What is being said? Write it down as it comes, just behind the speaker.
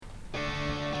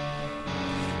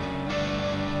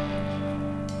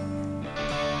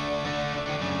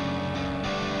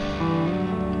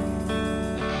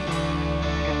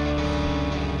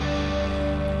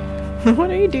What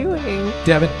are you doing?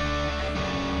 Damn it.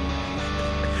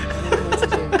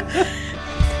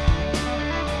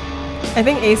 I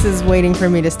think Ace is waiting for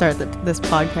me to start this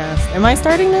podcast. Am I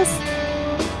starting this?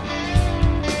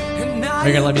 Are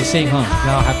you going to let me sing, huh?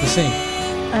 Now I'll have to sing.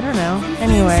 I don't know.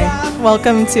 Anyway,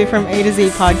 welcome to From A to Z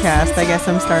podcast. I guess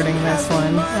I'm starting this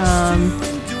one.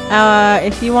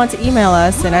 If you want to email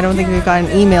us, and I don't think we've gotten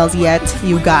emails yet,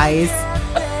 you guys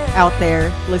out there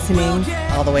listening.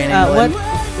 All the way in England.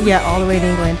 All the way in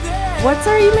England. What's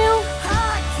our email?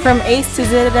 From ace to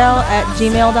citadel at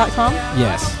gmail.com?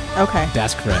 Yes. Okay.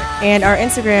 That's correct. And our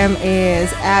Instagram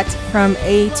is at From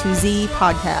A to Z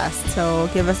podcast. So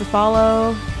give us a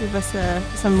follow. Give us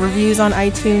some reviews on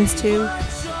iTunes too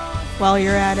while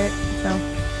you're at it. So,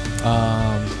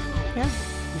 yeah.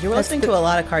 You were listening to a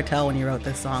lot of Cartel when you wrote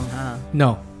this song, huh?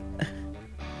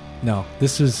 No.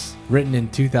 This was written in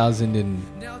 2000 and...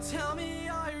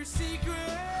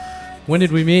 When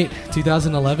did we meet?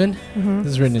 2011? Mm-hmm.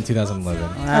 This is written in 2011. Wow.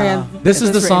 Oh, yeah. This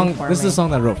is the song. This This is the song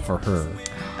that I wrote for her.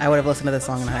 I would have listened to this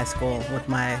song in high school with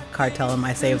my Cartel and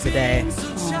my Saves a Day.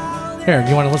 Here,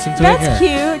 you want to listen to That's it?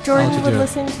 Here. cute. Jordan I'll let you would do it.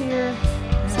 listen to your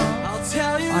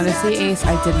song. Honestly, Ace,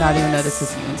 I did not even know this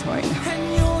was you until right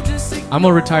now. I'm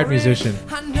a retired musician.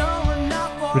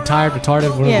 Retired,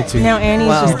 retarded, one of the two. Now Annie's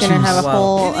Wow. just going to have a Wow.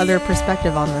 whole other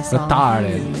perspective on this song.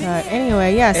 Retarded.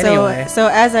 Anyway, yeah. Anyway. So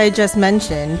as I just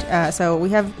mentioned, so we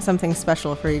have something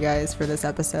special for you guys for this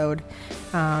episode.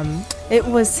 It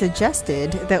was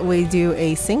suggested that we do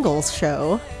a singles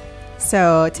show.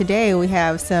 So today we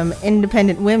have some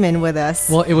independent women with us.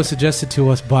 Well, it was suggested to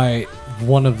us by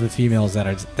one of the females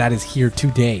that is here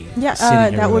today. Yeah, sitting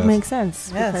here that with would us. make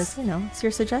sense Yes. because it's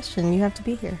your suggestion. You have to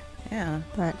be here. Yeah.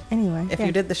 But anyway, If yeah.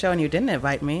 you did the show and you didn't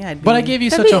invite me, I'd be... But I gave you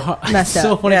That'd such be a hard... messed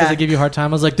so up. funny because Yeah. I gave you a hard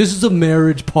time. I was like, this is a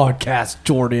marriage podcast,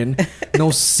 Jordan.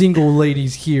 No single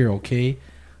ladies here, okay?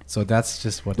 So that's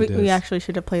just what it is. we actually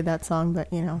should have played that song, but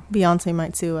Beyonce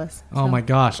might sue us. Oh my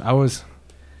gosh,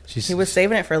 He was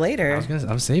saving it for later.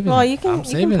 I'm saving. Well, it. you can- I'm you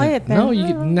can saving play it then.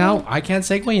 No, now I can't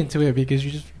segue into it because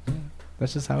you just.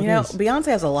 That's just how it You know, is. Beyonce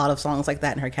has a lot of songs like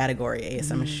that in her category,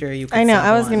 Ace. I'm sure you could I know. sing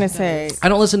I was one. gonna say. I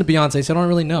don't listen to Beyonce, so I don't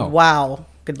really know. Wow.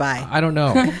 Goodbye. I don't know.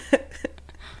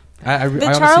 I The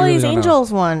honestly Charlie's really don't know.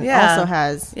 Angels one Yeah. also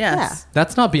has. Yes.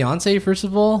 That's not Beyonce, first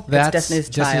of all. That's Destiny's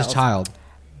Child. Yeah,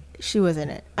 she was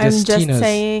in it. I'm just Destina's-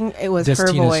 saying it was her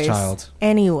Destina's voice. Child.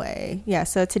 Anyway, yeah.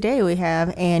 So today we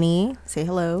have Annie. Say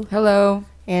hello. Hello.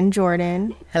 And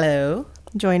Jordan Hello.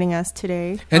 joining us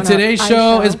today. And on our today's iShow.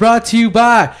 show is brought to you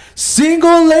by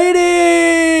Single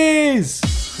Ladies.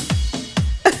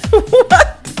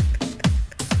 What?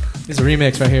 It's a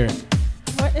remix right here.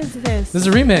 What is this? This is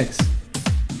a remix.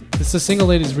 It's a Single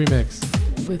Ladies remix.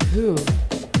 With who?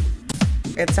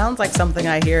 It sounds like something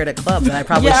I hear at a club that I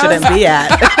probably Yeah, I shouldn't be at.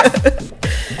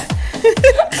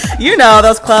 You know,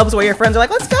 those clubs where your friends are like,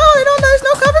 let's go, there's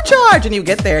no cover charge. And you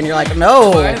get there and you're like,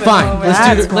 no. Fine,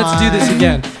 let's do this fine.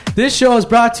 again. This show is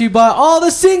brought to you by all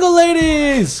the single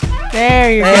ladies.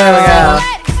 There you There go. we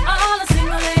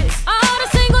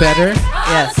go. Better.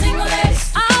 Yes.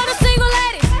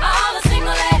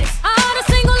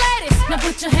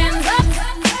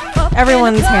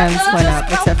 Everyone's hands went up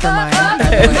except for mine.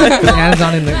 Hands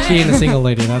on in the key in the single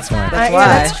lady. That's why. That's Yeah, why.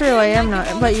 that's true. I am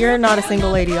not, but you're not a single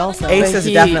lady, also. Ace is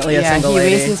definitely a single he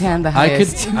lady. raised his hand the I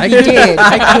highest. could did.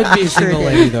 I could be a single did.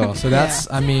 lady though. So that's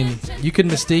I mean you could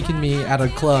mistaken me at a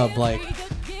club like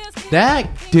that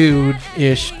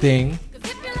dude-ish thing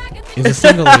is a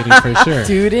single lady for sure.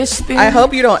 Dude-ish thing. I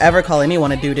hope you don't ever call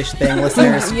anyone a dude-ish thing,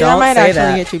 listeners. that Don't might say actually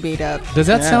that. get you beat up. Does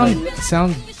that Yeah.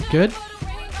 sound good?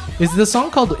 Is the song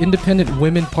called Independent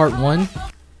Women Part 1?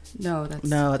 No, that's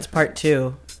No, it's part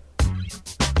 2.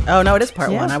 Oh, no, it is part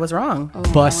Yeah. 1. I was wrong. Oh, I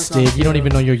was Busted. wrong You don't too.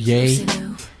 even know your yay.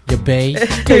 Your bay.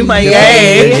 Do my Your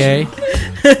yay. yay.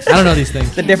 I don't know these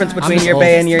things. The difference I'm between just your old.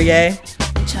 bay and your yay.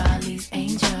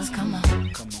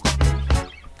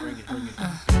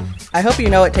 I hope you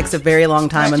know it takes a very long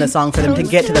time in the song for them to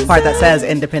get to the part that says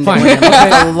independent Fine. women. It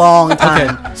takes a long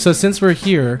time. Okay, so since we're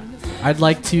here, I'd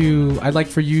like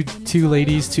for you two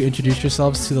ladies to introduce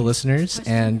yourselves to the listeners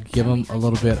and give them a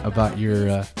little bit about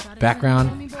your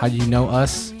background, how you know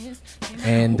us,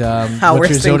 and How we're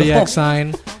what's your single. zodiac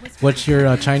sign, what's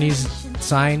your Chinese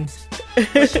sign,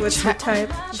 What's your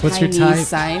type? what's your Chinese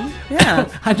type. sign. Yeah.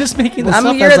 I'm just making this I'm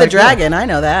up the year as of the I go. dragon. I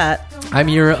know that. I'm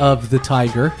year of the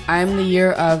tiger. I'm the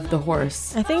year of the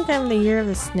horse. I think I'm the year of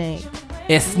the snake.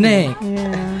 A snake.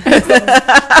 Yeah.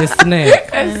 A snake.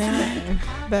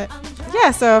 But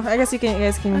yeah, so I guess you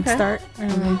guys can Okay. start.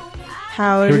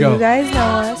 How Here do we go. you guys know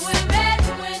us?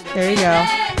 There you go.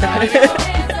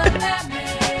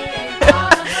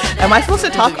 Am I supposed to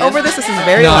talk over this? This is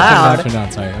very No, loud. turn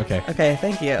down. Sorry. Okay. Okay,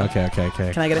 thank you. Okay.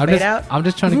 Can I get a I'm fade just, out? I'm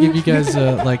just trying to give you guys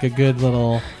like a good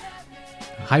little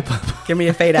hype up. Give me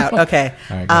a fade out. Okay.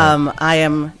 All right, go ahead. I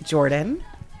am Jordan.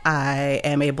 I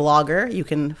am a blogger. You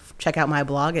can check out my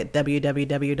blog at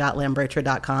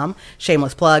www.lambertra.com.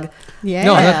 Shameless plug. Yeah.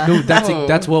 No,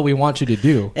 that's what we want you to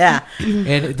do. Yeah,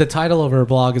 And the title of our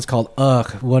blog is called "Ugh,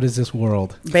 What Is This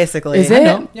World?" basically. Is it?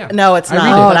 know, yeah. No, it's I not.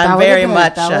 read it. But that I'm would've very been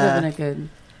much. That would have been a good.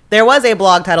 There was a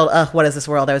blog titled "What Is This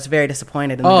World?" I was very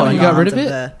disappointed in the Oh, you got rid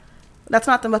goings-ons of it? that's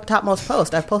not the topmost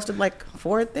post. I've posted like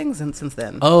 4 things since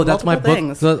then. Oh, that's my Multiple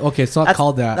book. things. Okay, it's not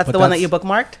called that. That's but the one that you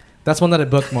bookmarked. That's one that I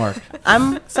bookmarked.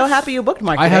 I'm so happy you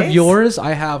bookmarked. I have Ace. yours.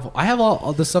 I have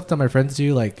all the stuff that my friends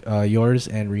do, like yours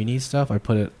and Reenie's stuff. I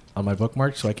put it on my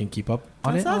bookmark so I can keep up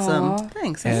on That's it. awesome. Aw.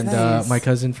 Thanks. And Nice. my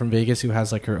cousin from Vegas who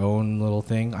has like her own little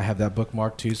thing. I have that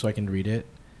bookmarked too, so I can read it.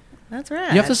 That's right.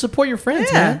 You have to support your friends,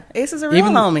 Yeah, man. Ace is a real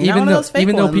homie. Not one of those fake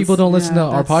even though ones. people don't listen Yeah, to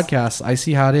our that's- podcast, I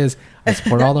see how it is. I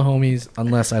support all the homies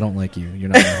unless I don't like you. You're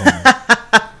not my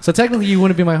homie. So technically, you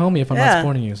wouldn't be my homie if I'm not Yeah.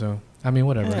 supporting you. So I mean,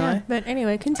 whatever. Yeah. Yeah, but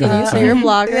anyway, continue. ahead, So sorry. you're a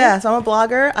blogger. Yeah, so I'm a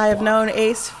blogger. I have known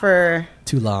Ace for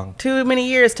Too long. too many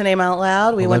years to name out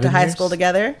loud. We went to 11 high years? school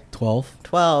together. 12?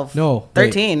 12. No, wait.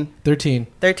 13. 13.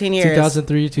 13 years.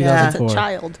 2003, As a 2004.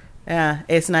 child. Yeah,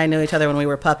 Ace and I knew each other when we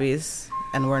were puppies,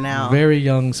 and we're now. Very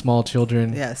young, small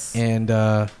children. Yes. And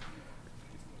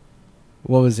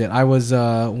what was it? I was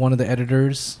one of the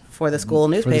editors. For the school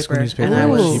newspaper. For the school newspaper, And I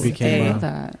when was she Ooh, became, I a- love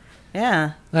that.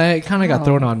 yeah. It kind of got Oh.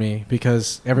 thrown on me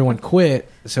because everyone quit.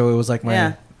 So it was like my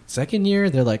Yeah. second year.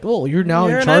 They're like, "Oh, you're now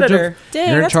You're in an charge of editor." Dang,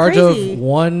 you're in that's charge crazy. of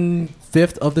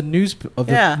 1/5 of the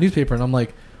Yeah. newspaper." And I'm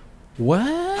like, "What?"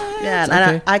 Yeah, and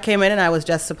Okay. I came in and I was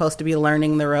just supposed to be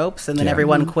learning the ropes, and then Yeah.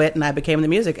 everyone quit, and I became the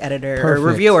music editor Perfect. or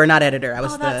reviewer, not editor. I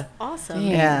was Oh, the that's awesome.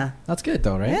 Dang. yeah, That's good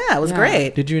though, right? yeah. It was Yeah.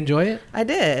 great. Did you enjoy it? I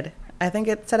did. I think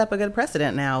it set up a good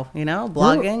precedent now. You know,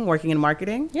 blogging, working in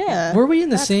marketing. Yeah. Were we in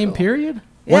the That's same cool. period?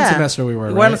 Yeah. One semester we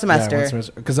were. One right? semester. Yeah, one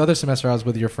semester. Because other semester I was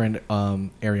with your friend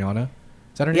Ariana.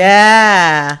 Is that her name?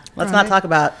 Yeah. Let's not Alright. talk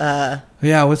about.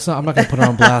 Yeah. I'm not gonna put her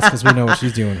on blast because we know what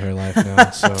she's doing in her life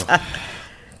now. So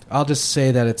I'll just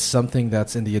say that it's something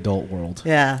that's in the adult world.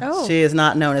 Yeah. Oh. She is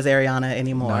not known as Ariana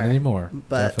anymore. Not anymore.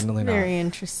 But Definitely not. Very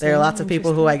interesting. There are lots of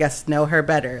people who I guess know her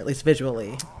better, at least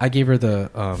visually. I gave her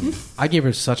I gave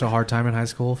her such a hard time in high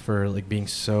school for like being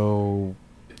so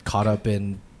caught up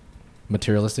in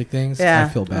materialistic things. Yeah. I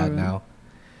feel bad Mm. now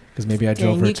because maybe I Dang,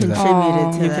 drove her you to that.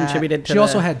 contributed to You that. contributed to She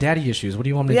also the- had daddy issues. What do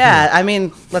you want me to Yeah, do? I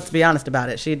mean, let's be honest about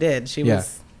it. She did. She Yeah.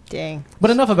 was. Dang.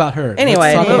 But enough about her.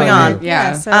 Anyway, Let's talk moving about on. you.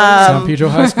 Yeah. So San Pedro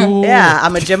High School. Yeah,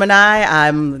 I'm a Gemini.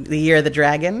 I'm the year of the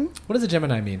dragon. What does a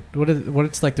Gemini mean?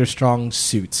 What's like their strong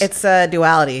suits? It's a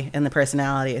duality in the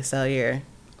personality. So you're.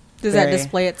 does that very-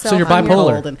 display itself? So you're on your-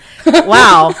 bipolar. cold and-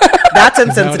 wow, that's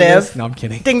Is that what it insensitive. is? No, I'm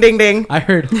kidding. Ding, ding, ding. I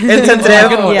heard Insensitive.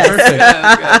 Good one. Yes.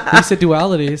 Perfect. You said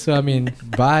duality, so I mean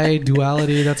bi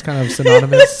duality. That's kind of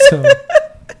synonymous. So.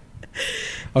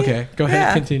 Okay, go ahead.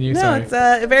 Yeah. Continue. No, Sorry. it's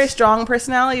a very strong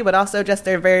personality, but also just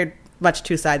they're very much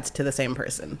two sides to the same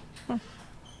person.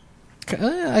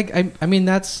 I mean,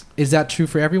 is that true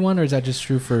for everyone, or is that just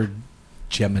true for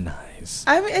Geminis?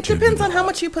 I mean, it depends on how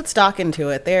much you put stock into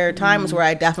it. There are times where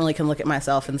I definitely can look at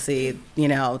myself and see,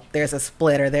 there's a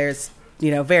split, or there's,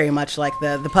 very much like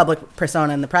the public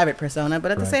persona and the private persona.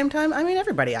 But at the Right. same time, I mean,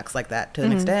 everybody acts like that to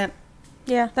an extent.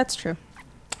 Yeah, that's true.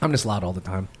 I'm just loud all the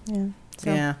time. Yeah.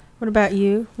 So, Yeah. What about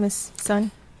you, Miss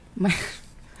Sun? My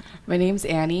name's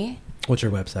Annie. What's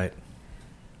your website?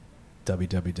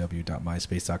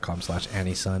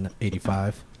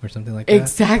 www.myspace.com/AnnieSun85 or something like that.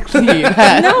 Exactly.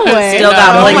 that. No way. Still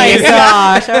got Oh my blinking.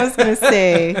 gosh. I was going to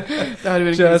say. That would have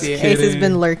been Just crazy. kidding. Ace has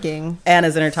been lurking.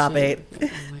 Anna's in her top 8. Oh my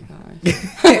gosh.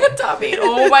 Top 8.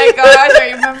 Oh my gosh.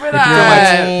 I remember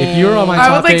that. If you're on my I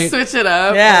top would like 8, switch it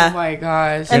up. Yeah. Oh my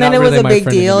gosh. You're And then not it was really a my big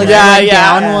friend deal. anymore. You Yeah, went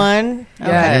yeah. down one. Yeah.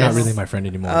 you're not Yes. really my friend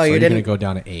anymore. Oh, so you you're going to didn't- go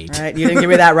down to 8. All right, you didn't give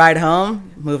me that ride home.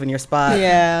 Moving your spot.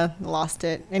 Yeah, lost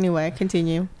it. Anyway,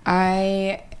 continue.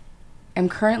 I am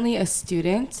currently a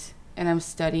student and I'm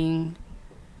studying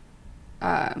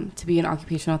to be an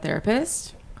occupational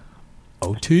therapist,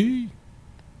 OT.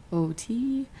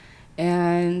 OT,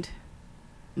 and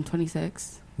I'm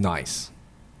 26. Nice.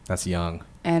 That's young.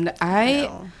 And I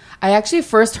actually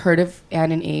first heard of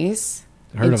Ann and Ace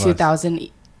Heard in of us.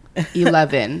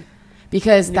 2011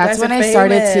 because You that's guys when are I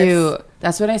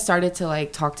started famous. to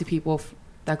like talk to people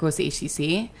that goes to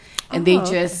HCC, and Oh,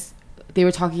 okay. they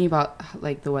were talking about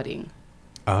like the wedding.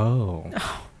 Oh.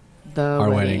 The Our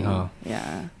wedding, huh?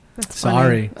 Yeah. That's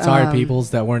Sorry. funny. Sorry,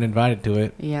 peoples that weren't invited to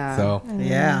it. Yeah. So,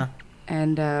 Yeah.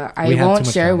 And We I had too won't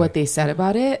much share family. what they said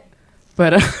about it,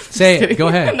 But Say it. Go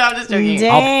ahead. No, I'm just joking.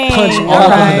 Dang. I'll punch all of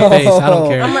them in the face. I don't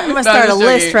care. I'm gonna No, start a just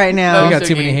list joking. right now. No, We I'm got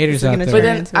too many joking. haters out But But there.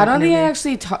 then into I an don't think I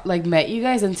interview. actually met you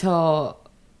guys until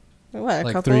What? A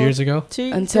Like couple, 3 years ago.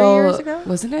 3 until years ago.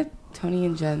 wasn't it Tony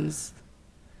and Jen's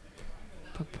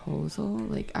proposal?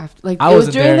 Like after, like I it was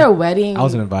wasn't during there. their wedding. I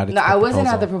wasn't invited No, to the I wasn't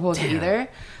at the proposal. proposal either.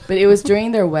 But it was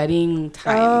during their wedding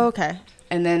time. Oh, okay.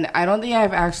 And then I don't think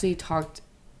I've actually talked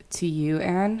to you,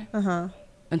 Anne,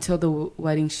 until the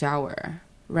wedding shower,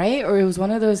 right? Or it was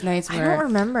one of those nights I where don't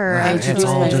remember. I It's introduced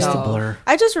all just a myself. blur.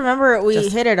 I just remember we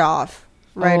hit it off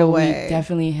right Oh, away. We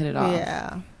definitely hit it off.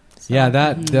 Yeah. Yeah,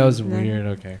 that was then- weird.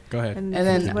 Okay, go ahead. And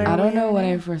then where I don't we know are when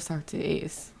now. I first talked to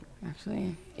Ace.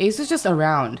 Actually, Ace was just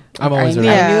around. I'm always I, around.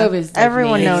 I knew of his. Like,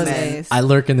 Everyone name knows and- Ace. I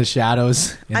lurk in the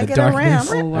shadows, in I the get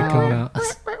darkness. around. Oh, I come wow. out.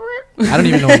 I don't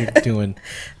even know what you're doing.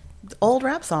 Old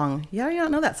rap song. Yeah, you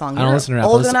don't know that song. I don't You're listen to rap.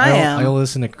 older listen, than I am. I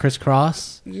listen to Criss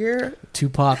Cross, You're.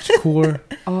 Tupac Shakur,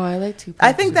 Oh, I like Tupac.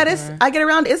 I think that is. Shakur. I Get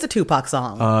Around is a Tupac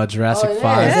song. Jurassic Oh, it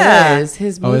 5. is, Yeah. it is.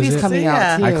 His Oh, is movie's it? coming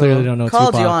Yeah. out too. I clearly don't know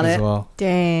Called Tupac you on as it. well.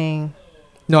 Dang.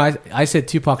 No, I said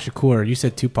Tupac Shakur. You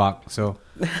said Tupac. So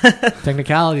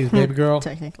technicalities, baby girl.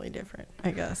 Technically different, I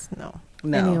guess. No.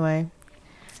 No. Anyway.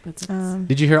 But-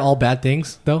 Did you hear all bad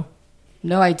things though?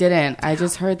 No, I didn't. I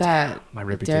just heard that My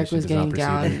Derek reputation was does not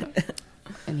getting precede down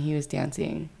and he was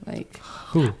dancing. Like,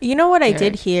 Who? You know what I Derek.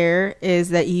 did hear is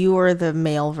that you were the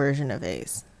male version of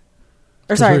Ace.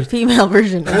 Or 'Cause sorry, we're- female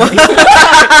version of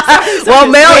Ace. Well,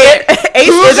 Mel, Ace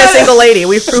is a single lady.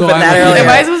 We've proven So I'm that a earlier. am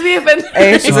I supposed to be offended?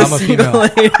 Ace So is I'm a a single female.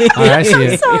 lady. All right, I see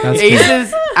it. That's Ace cool.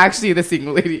 is actually the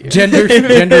single lady. Gender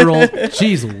role.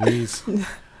 Jeez Louise.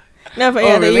 No, but Oh,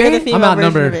 yeah, that you're really? the female I'm version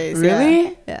of outnumbered. Ace.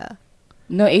 Really? Yeah.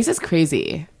 No, Ace is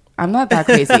crazy. I'm not that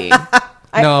crazy.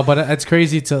 No, but it's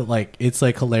crazy to like. It's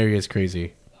like hilarious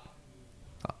crazy.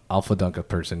 Alpha dunk a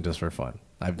person just for fun.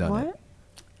 I've done What?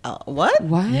 What?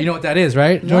 What? it. You know what that is,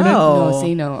 right, Jordan? No. No,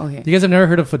 say no. Okay. You guys have never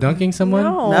heard of fadunking someone?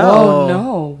 No. No. Oh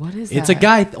no! What is that? It's a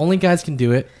guy. Only guys can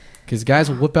do it because guys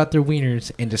will whip out their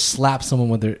wieners and just slap someone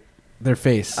with their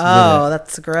face. with Oh, it.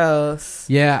 that's gross.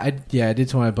 Yeah, I did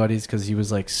to one of my buddies because he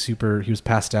was like super. He was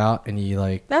passed out and he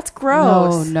like. That's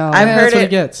gross. No, no. I've Yeah, heard that's what it he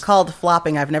gets. called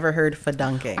flopping. I've never heard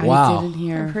fadunking. I Wow. didn't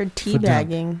hear. I've heard For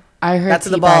teabagging. I heard That's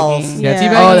the teabagging. balls. Yeah, Yeah.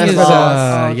 teabagging Oh, that's is.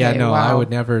 balls. Yeah, Okay, no, I wow.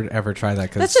 would never ever try that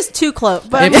because That's just too close.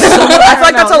 But I feel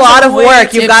like that's a lot of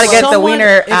work. You've If got to get the someone-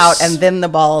 wiener if out s- and then the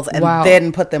balls and Wow.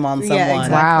 then put them on someone. Yeah,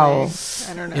 exactly. Wow.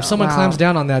 I don't know. if someone Wow. clams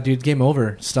down on that, dude, game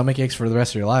over. Stomach aches for the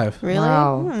rest of your life. Really?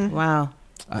 Wow. Wow.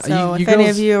 So you if any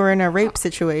girls- of you are in a rape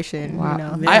situation, Wow. you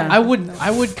know. Yeah.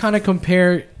 I would kind of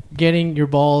compare getting your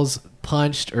balls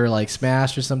punched or like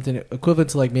smashed or something equivalent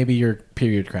to like maybe your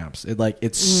period cramps.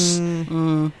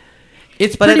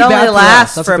 It's But pretty it only bad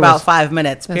lasts That's for what the about worst- 5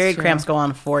 minutes. That's Period true. cramps go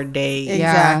on for days.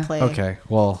 Exactly. Okay,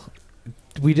 well,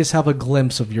 we just have a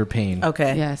glimpse of your pain.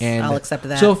 Okay. Yes. And I'll accept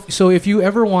that. So if you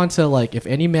ever want to like, if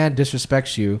any man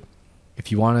disrespects you,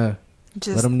 if you want to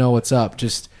Just let him know what's up,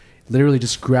 just literally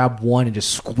just grab one and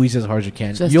just squeeze as hard as you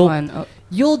can. Just you'll, one. Oh,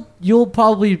 You'll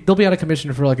probably they'll be out of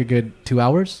commission for like a good 2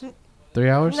 hours, 3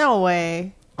 hours. no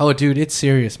way. Oh, dude, it's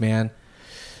serious, man.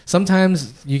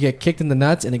 Sometimes you get kicked in the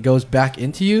nuts and it goes back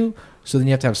into you, so then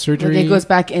you have to have surgery. like it goes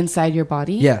back inside your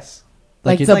body. Yes,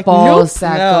 Like, it's the like, ball nope.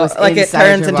 sack No, goes like it inside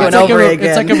turns your into body. an it's like a ovary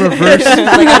it's like a again. reverse.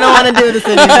 Like I don't want to do this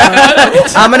anymore.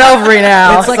 I'm an ovary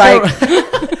now. It's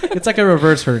like it's like a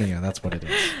reverse hernia. That's what it is.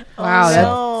 Wow,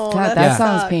 no, that that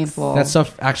sounds sucks. painful. That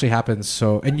stuff actually happens.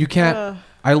 So, and you can't.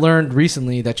 I learned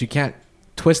recently that you can't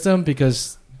twist them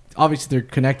because obviously they're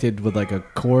connected with like a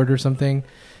cord or something,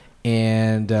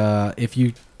 and if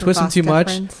you twist them too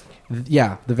much,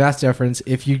 the vas deferens.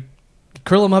 If you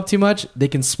curl them up too much, they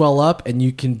can swell up, and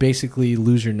you can basically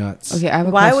lose your nuts. Okay, I have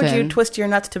a Why question. would you twist your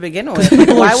nuts to begin with?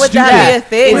 people Why are would that stupid.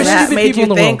 be a thing We're that stupid made people you in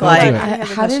the think world. Don't do like? it.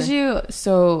 have a How did question. you?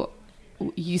 So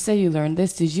you said you learned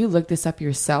this. Did you look this up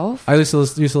yourself? I used to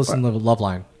listen to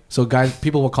Loveline. So guys,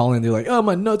 people will call in. They're like, "Oh,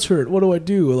 my nuts hurt. What do I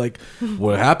do?" Like,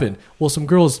 what happened? Well, some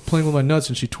girl's playing with my nuts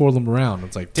and she twirled them around.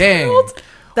 It's like, dang.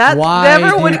 That Why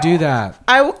never do would you do that?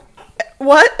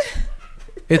 What?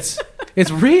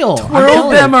 It's real. Twirl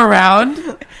them around.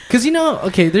 Because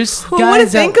okay, there's Who guys would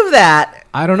think of that?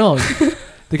 I don't know.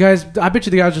 The guys, I bet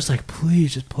you the guys just like,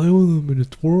 please just play with them and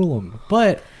just twirl them.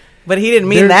 But But he didn't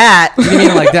mean They're- that. he didn't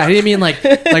mean it like that. He didn't mean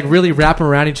like really wrap them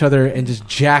around each other and just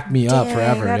jack me up Dang,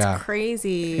 forever. That's Yeah,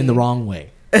 crazy. in the wrong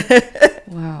way.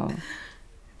 Wow.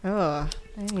 Oh,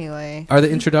 anyway. Are the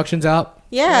introductions out?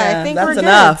 Yeah, I think that's we're good.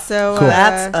 enough. So Cool.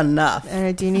 That's enough.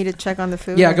 do you need to check on the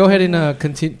food? Yeah, go ahead and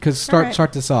continue. Because Alright.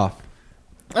 start this off.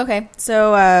 Okay,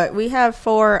 so we have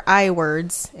 4 I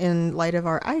words in light of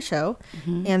our I show,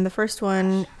 Mm-hmm. and the first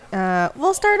one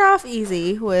we'll start off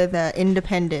easy with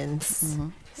independence. Mm-hmm.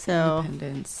 So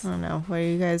Independence. I don't know. What do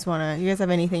you guys want to? You guys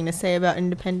have anything to say about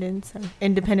independence or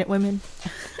independent women?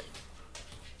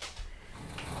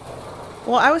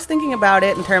 Well, I was thinking about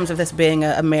it in terms of this being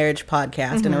a marriage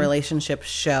podcast and a relationship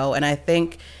show, and I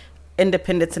think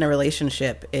independence in a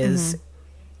relationship is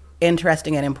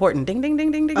interesting and important. Ding, ding,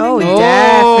 ding, ding, ding. Oh, ding, ding.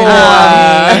 definitely.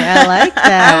 I like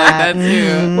that. That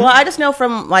too. Well, I just know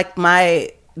from like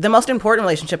the most important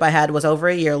relationship I had was over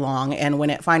a year long, and when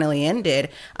it finally ended,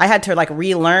 I had to like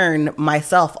relearn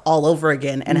myself all over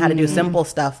again and how to do simple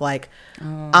stuff like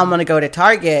I'm gonna go to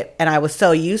Target, and I was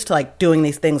so used to like doing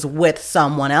these things with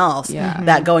someone else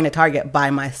that going to Target by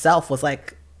myself was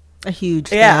like A huge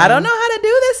thing. I don't know how to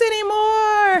do this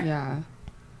anymore. Yeah.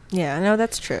 Yeah, no,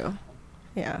 that's true.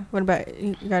 Yeah. What about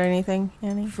you? Got anything,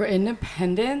 Annie? For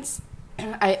independence,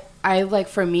 I like,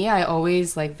 for me, I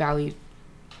always like valued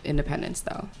independence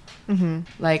though.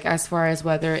 Like as far as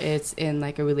whether it's in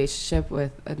like a relationship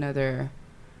with another,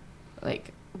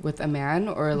 like with a man,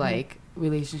 or like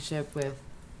relationship with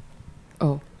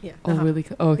Yeah. really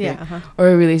okay, Yeah, or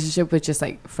a relationship with just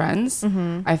like friends.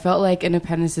 I felt like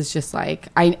independence is just like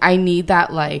I need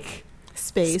that like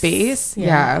space.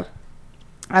 Yeah.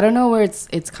 I don't know where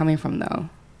it's coming from though.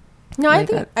 No, Like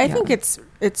I think it's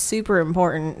super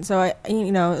important. So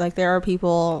like there are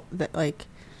people that like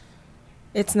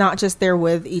it's not just they're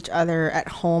with each other at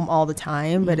home all the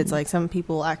time, but it's like some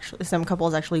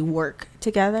couples actually work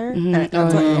together, and it's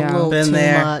like a little Been too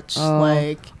there. much. Oh.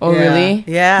 Like Really?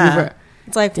 Yeah.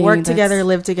 it's like Dang, work that's- together,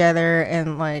 live together,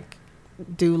 and like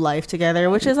do life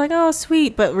together, which is like, oh,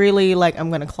 sweet, but really like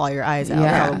I'm gonna claw your eyes out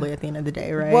Yeah. probably at the end of the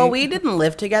day, right? Well, we didn't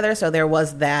live together, so there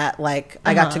was that, like,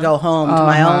 I got to go home to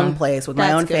my own place with my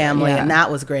That's own good. family, Yeah. and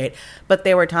that was great. But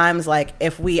there were times, like,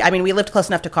 we lived close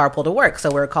enough to carpool to work, so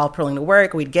we were carpooling to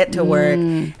work, we'd get to work,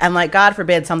 and, like, God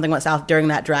forbid something went south during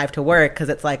that drive to work, because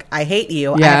it's like, I hate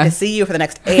you, I Yeah. have to see you for the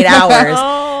next 8 hours,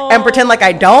 and pretend like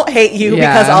I don't hate you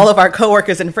Yeah. because all of our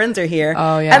coworkers and friends are here,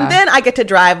 Oh, yeah. and then I get to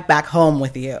drive back home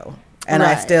with you, and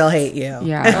I Right. still hate you.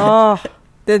 Yeah. Oh,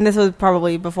 then this was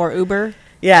probably before Uber.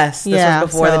 Yes, this Yeah,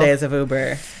 was before the so- days of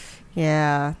Uber.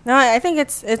 Yeah. No, I think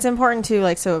it's important to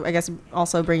like, so I guess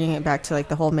also bringing it back to like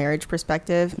the whole marriage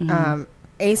perspective.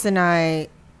 Ace and I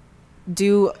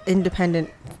do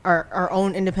our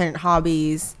own independent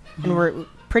hobbies, and we're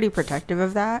pretty protective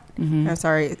of that. I'm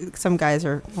sorry, some guys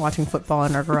are watching football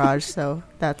in our garage, so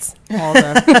that's all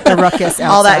the ruckus outside.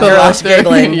 All that girlish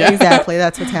giggling. Exactly,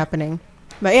 that's what's happening.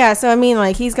 But yeah, so I mean,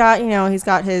 like he's got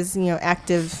his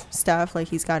active stuff, like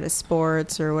he's got his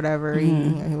sports or whatever. He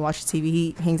watches TV,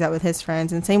 he hangs out with his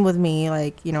friends, and same with me.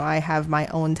 Like I have my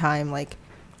own time, like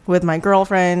with my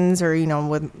girlfriends, or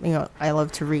I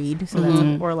love to read, so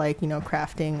that's or like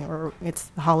crafting, or it's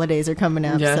the holidays are coming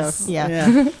up, Yes. so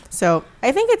yeah. So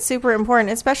I think it's super important,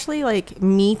 especially like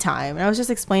me time. And I was just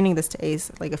explaining this to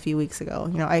Ace like a few weeks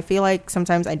ago. I feel like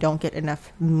sometimes I don't get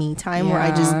enough me time where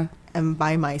I just Yeah. am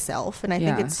by myself, and I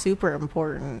think Yeah. it's super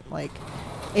important, like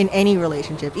in any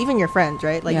relationship, even your friends,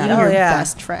 right? Like Yeah. even Oh, your yeah.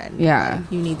 best friend. Yeah.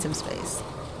 like, you need some space.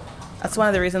 That's one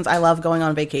of the reasons I love going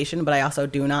on vacation, but I also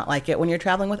do not like it when you're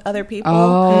traveling with other people.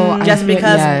 Oh, I Just feel-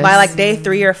 because yes. by like day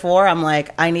 3 or 4, I'm like,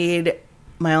 I need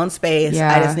my own space.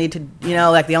 Yeah. I just need to,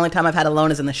 like the only time I've had alone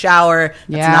is in the shower. That's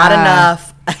Yeah. not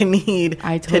enough. I need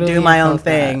I to totally do my own felt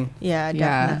that. thing. Yeah,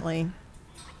 Yeah. definitely.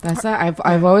 That's that.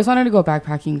 I've always wanted to go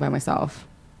backpacking by myself.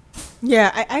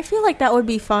 Yeah, I feel like that would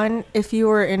be fun if you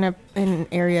were in an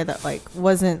area that like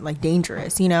wasn't like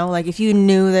dangerous, like if you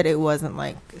knew that it wasn't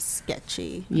like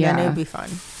sketchy, then Yeah. it would be fun.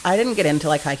 I didn't get into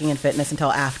like hiking and fitness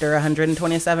until after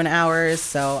 127 hours.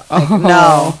 So Oh.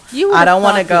 no, You I would've don't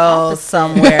want to thought the go opposite.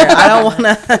 somewhere. I don't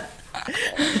want to.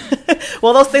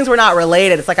 Well, those things were not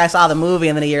related. It's like I saw the movie,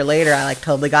 and then a year later, I like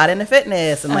totally got into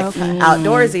fitness and like Okay.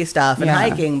 outdoorsy stuff and Yeah.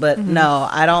 hiking. But no,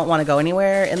 I don't want to go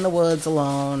anywhere in the woods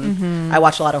alone. I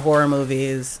watch a lot of horror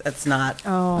movies. It's not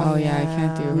Oh yeah, I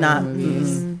can't do horror not.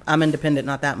 movies. I'm independent,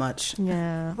 not that much.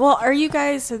 Yeah. Well, are you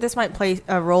guys? So this might play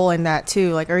a role in that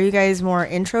too. Like, are you guys more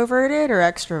introverted or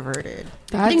extroverted?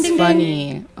 That's Ding, ding, ding.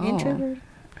 funny. Oh. Introvert.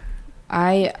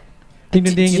 Ding,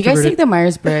 ding, ding, Did you guys introverted. take the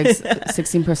Myers-Briggs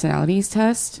 16 personalities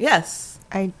test? Yes.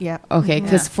 Yeah. Okay,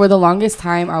 because for the longest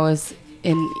time I was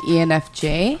in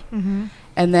ENFJ,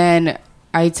 and then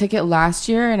I took it last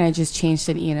year and I just changed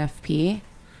to ENFP,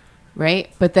 right?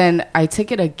 But then I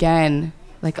took it again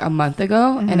like a month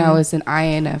ago, and I was an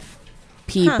INFP.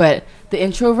 ISTP, but the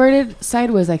introverted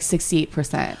side was like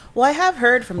 68%. Well, I have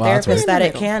heard from Wow, that's therapists that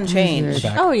it weird. can change.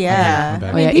 Back. Oh yeah, I'm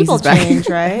back. I mean Oh, yeah, people Ace is back. change,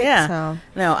 right? Yeah. So.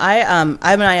 No, I'm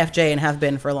an IFJ and have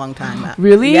been for a long time.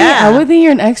 Really? Yeah. I would think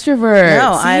you're an extrovert.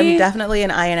 No, See? I'm definitely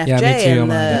an INFJ. Yeah, me too.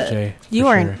 I'm and an the- INFJ. You for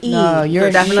are sure. an E. No,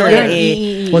 you're definitely you're an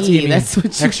E. What's E mean? That's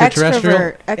what you Extraterrestrial?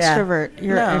 Extrovert. Extrovert.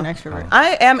 You're No. an extrovert.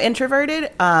 I am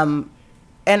introverted.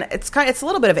 And it's a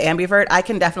little bit of ambivert. I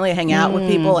can definitely hang out with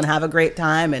people and have a great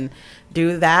time and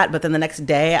do that, but then the next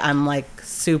day I'm like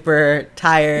super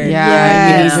tired. Yeah,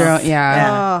 Yes. you need your own,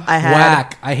 Yeah. Oh. I had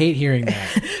Whack. I hate hearing that.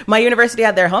 my university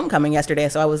had their homecoming yesterday,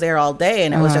 so I was there all day,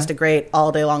 and it was Uh-huh. just a great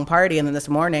all day long party. And then this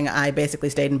morning, I basically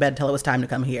stayed in bed till it was time to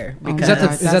come here. Oh my Because Is that the,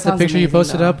 God, is that that the sounds picture you amazing,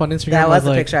 posted though. up on Instagram? That was of, the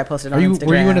like- picture I posted on Were you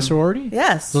in a Instagram. sorority?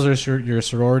 Yes. Those are your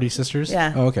sorority sisters?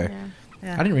 Yeah. Oh, okay.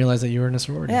 Yeah. I didn't realize that you were in a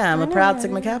sorority. Yeah, I'm I a know, proud yeah,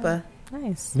 Sigma yeah. Kappa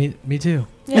Nice. Me too.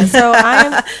 Yeah. So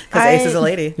I'm. because Ace is a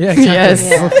lady. Yeah, exactly.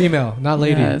 Yes. I'm a female, not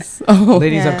lady. Yes. Oh.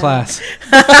 Ladies Yeah. of class.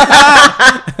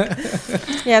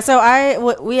 Yeah. So I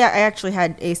actually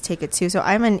had Ace take it too. So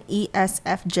I'm an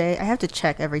ESFJ. I have to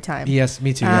check every time. Yes,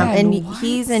 me too. Yeah. And What?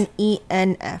 he's an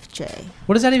ENFJ.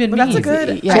 What does that even Well, mean? that's a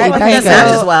good. Yeah, I it like kinda that match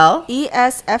goes. as well.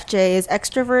 ESFJ is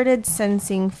extroverted,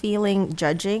 sensing, feeling,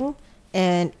 judging,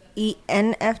 and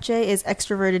ENFJ is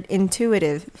extroverted,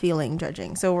 intuitive, feeling,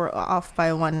 judging. So we're off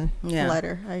by one Yeah.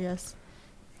 letter, I guess.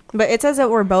 But it says that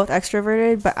we're both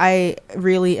extroverted, but I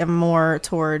really am more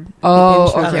toward Oh,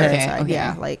 the introverted okay, side. okay.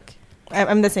 Yeah, like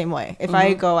I'm the same way. If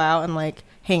I go out and like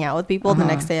hang out with people, the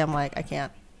next day I'm like I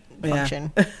can't Yeah.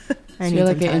 function. So I you're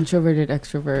like some an time. introverted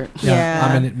extrovert. Yeah.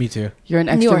 I'm in it. Me too. You're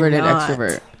an You are extroverted not.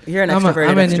 extrovert. You're an I'm extroverted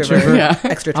an extrovert. introvert. Yeah.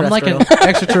 Extraterrestrial. I'm like an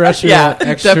extraterrestrial, Yeah,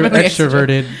 definitely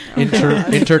extroverted,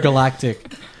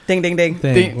 intergalactic ding, ding, ding.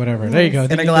 thing. Whatever. There you go.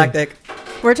 Intergalactic.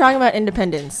 We're talking about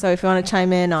independence, so if you want to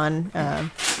chime in on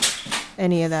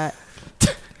any of that.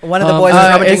 One of the boys is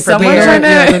rummaging is for someone beer. trying to-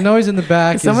 Yeah, the noise in the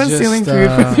back is Someone's just, stealing food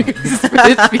from you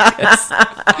because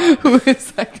who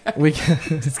is that guy? we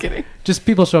can, Just kidding. just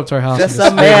people show up to our house. Just and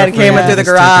some pick up man food came and into the just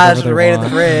take garage, whatever they raided the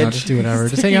want. fridge. Just do whatever.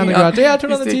 He's Just hang out in the taking garage. Yeah,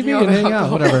 turn on he's the TV taking and all hang the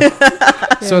out. alcohol.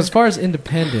 Whatever. So as far as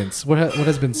independence, what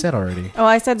has been said already? Oh,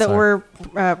 I said that Sorry.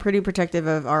 we're pretty protective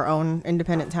of our own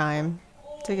independent time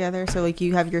together. So like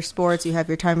you have your sports, you have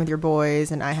your time with your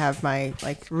boys, and I have my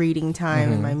like reading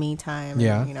time and my me time.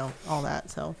 Yeah. And, you know, all that.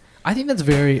 So I think that's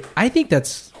very. I think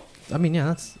that's. I mean, yeah.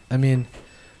 That's. I mean,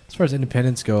 as far as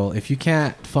independence go, if you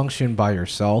can't function by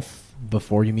yourself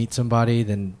before you meet somebody,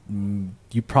 then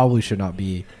you probably should not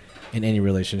be in any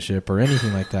relationship or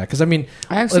anything like that. Because I mean,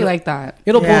 I actually like that.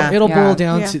 It'll Yeah. boil Yeah.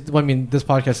 down Yeah. to. Well, I mean, this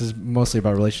podcast is mostly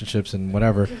about relationships and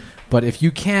whatever. But if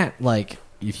you can't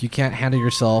handle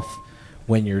yourself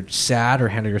when you're sad, or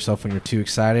handle yourself when you're too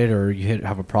excited, or you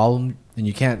have a problem and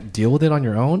you can't deal with it on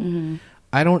your own,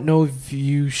 I don't know if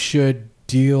you should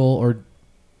deal or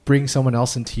bring someone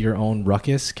else into your own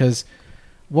ruckus. Because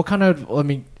what kind of? I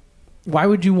mean, why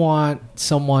would you want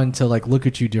someone to like look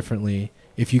at you differently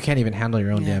if you can't even handle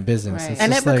your own damn business? Right. It's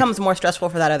And it just like- becomes more stressful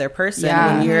for that other person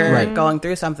Yeah. when you're Right. going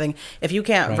through something. If you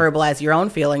can't Right. verbalize your own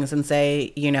feelings and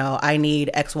say, you know, I need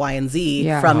X, Y, and Z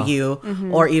Yeah. from Uh-huh. you,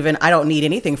 or even I don't need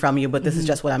anything from you, but this is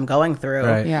just what I'm going through.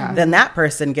 Right. Yeah. Then that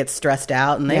person gets stressed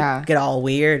out and they Yeah. get all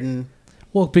weird. And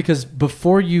Well, because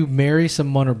before you marry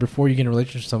someone or before you get in a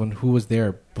relationship with someone, who was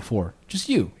there before? Just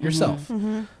you, yourself.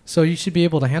 So you should be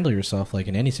able to handle yourself, like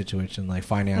in any situation, like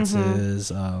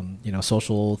finances, you know,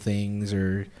 social things,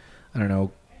 or I don't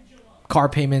know, car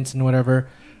payments and whatever.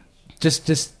 Just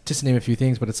to name a few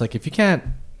things. But it's like if you can't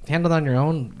handle it on your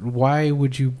own, why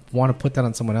would you want to put that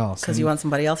on someone else? because you want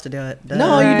somebody else to do it. Duh.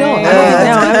 No, you don't. Right.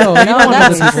 I don't think that's good, though. You don't want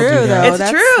that's other people to true, do that. though. It's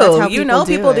That's true. how You know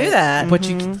people do it. that.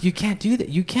 But you can't do that.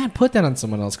 You can't put that on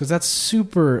someone else because that's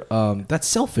super. That's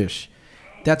selfish.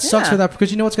 That sucks Yeah. for that, because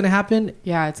you know what's going to happen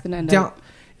Yeah, it's gonna end down up.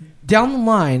 down the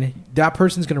line. That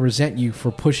person's going to resent you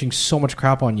for pushing so much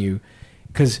crap on you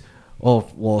because, oh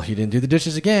well, he didn't do the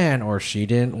dishes again, or she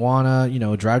didn't want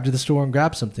to drive to the store and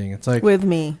grab something. It's like with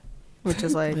me, which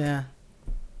is like Yeah.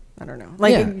 I don't know,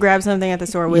 like Yeah. grab something at the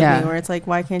store with Yeah. me, where it's like,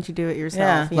 why can't you do it yourself?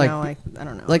 Yeah. You Like- know, like I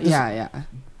don't know, like Yeah, yeah.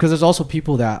 because there's also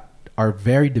people that are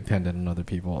very dependent on other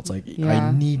people. It's like I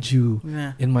Yeah. need you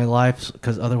Yeah. in my life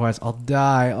because otherwise I'll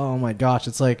die. Oh my gosh,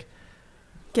 it's like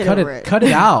Get cut over it, it. cut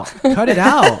it out, cut it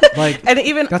out. Like, And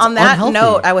even that's on that unhealthy.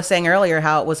 note, I was saying earlier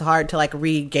how it was hard to like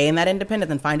regain that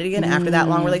independence and find it again after that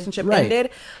long relationship Right. ended.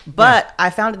 But I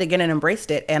found it again and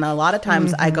embraced it. And a lot of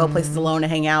times I go places alone to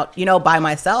hang out, you know, by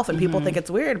myself, and people think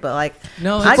it's weird. But like,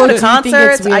 No, I it's go to good. You think it's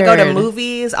concerts, I go to weird.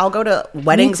 movies, I'll go to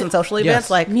weddings and social events. Yes.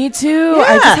 Like, Me too.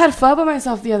 I Yeah. just had fun by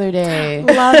myself the other day.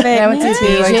 Love it. I went Me to too.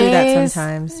 I do that BJ's.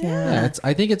 sometimes. yeah,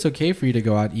 I think it's okay for you to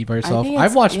go out and eat by yourself. think I've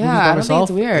it's- watched yeah, movies I by don't think myself.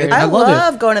 it's weird. I love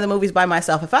love going to the movies by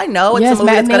myself. If I know it's Yes, a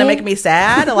movie that's going to matinee. make me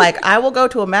sad, like I will go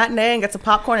to a matinee and get some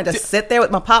popcorn and just sit there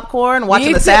with my popcorn watching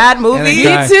Me the too. sad And movie.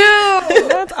 then too.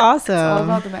 That's awesome. All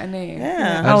about the matinee.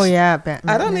 Yeah. Oh yeah.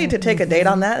 I don't need to take a date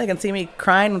on that. They can see me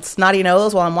crying with snotty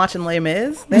nose while I'm watching Les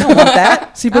Mis. They don't want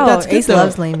that. See, but that's good Ace though.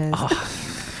 loves Les Mis.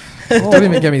 Don't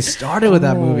even get me started with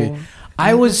that movie. Oh.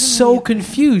 I was so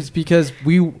confused because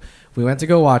we went to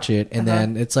go watch it, and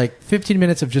then it's like 15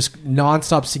 minutes of just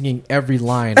nonstop singing every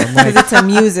line. I'm like, Because it's a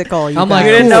musical. I'm like,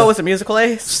 You didn't cool. know it was a musical,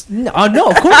 Ace? no,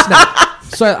 of course not.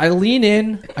 So I lean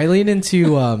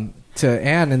into to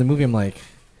Anne in the movie. I'm like,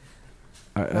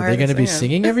 are Why they are going to they be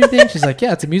singing? singing everything? She's like,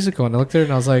 yeah, it's a musical. And I looked at her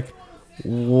and I was like,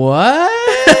 what?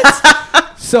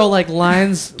 So like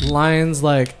lines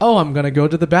like, oh, I'm gonna go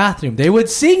to the bathroom. They would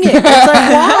sing it. It's like,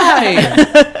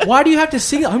 why? Why do you have to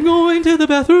sing it? I'm going to the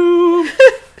bathroom.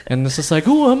 And it's just like,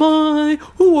 who am I?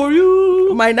 Who are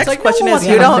you? My It's next like, question no is,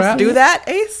 one you wants don't that. do that,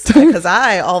 Ace? Because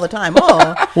I, all the time,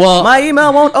 Well, my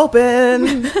email won't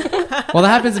open. well, that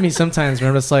happens to me sometimes.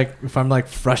 Remember, it's like if I'm like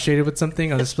frustrated with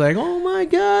something, I'll just be like, "Oh my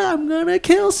god, I'm gonna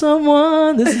kill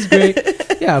someone. This is great."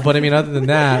 Yeah, but I mean, other than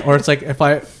that, or it's like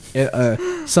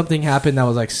if something happened that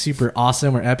was like super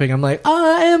awesome or epic, I'm like,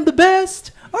 "I am the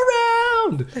best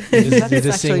around." You just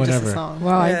That's sing actually just whatever. a song.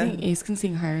 Wow, Yeah. I think Ace can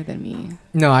sing higher than me.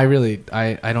 No, I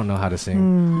don't know how to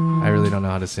sing. I really don't know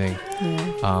how to sing.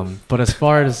 Yeah. But as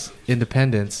far as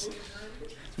independence.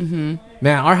 Man,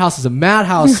 our house is a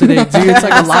madhouse today, dude. It's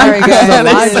like a Sorry, live, this is a guys.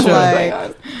 live This is show.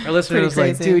 like- Our listener was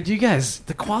like, crazy. dude, you guys,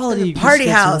 the quality Party just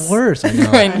gets house. worse. I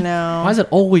know. I know. Why is it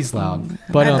always loud?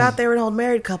 But I thought they were an old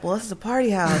married couple. This is a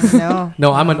party house. No.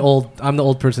 no, I'm the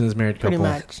old person that's married couple. Pretty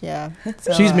much. Yeah.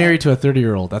 So, She's married to a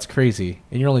 30-year-old. That's crazy,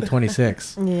 and you're only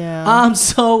 26. Yeah. I'm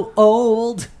so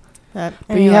old. But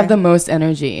But you have the anyway, most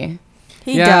energy.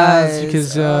 He yeah, does. it's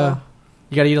because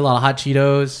you got to eat a lot of hot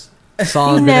Cheetos,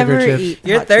 salt he and never vinegar chips. eat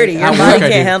You're hot 30. Cheetos. Your At body work I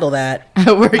can't do. handle that.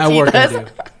 At work, At he work, I does. do.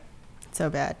 So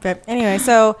bad. But anyway,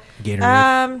 so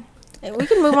Gatorade. we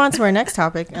can move on to our next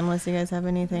topic unless you guys have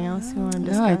anything else you want to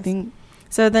discuss. No, I think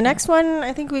So the next one,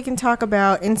 I think we can talk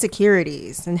about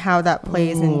insecurities and how that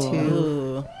plays into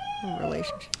Ooh. a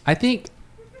relationship. I think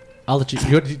I'll let you. Do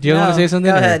you want No, to say something?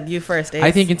 Go or- ahead. You first, Ace.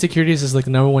 I think insecurities is like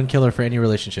the number one killer for any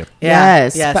relationship. Yeah,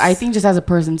 yes, but I think just as a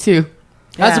person too.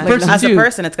 As a person, as too. a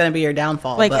person, it's going to be your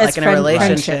downfall. Like, but as like in a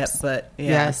relationship, friendships. but yeah.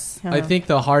 Yes. I think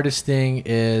the hardest thing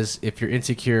is if you're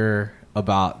insecure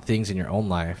about things in your own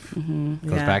life. Goes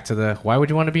Yeah. back to the why would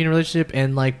you want to be in a relationship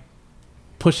and like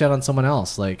push that on someone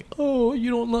else? Like, oh, you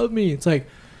don't love me. It's like,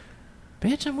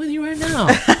 bitch, I'm with you right now.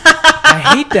 I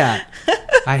hate that.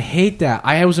 I hate that.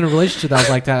 I was in a relationship that was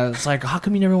like that. It's like, how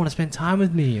come you never want to spend time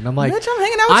with me? And I'm like, Bitch, I'm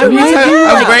hanging out with I'm you with right you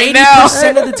now. like right now.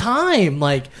 80% of the time.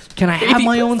 Like, can I have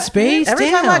my own space? Every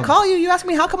Damn. time I call you, you ask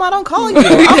me how come I don't call you.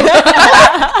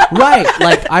 Right.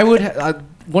 Like I would.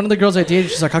 One of the girls I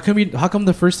dated, she's like, how come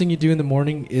the first thing you do in the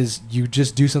morning is you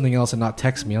just do something else and not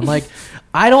text me? I'm like,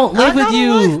 I don't live I with got a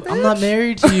you. life, I'm not bitch.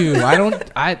 married to you.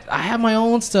 I have my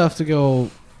own stuff to go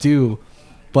do.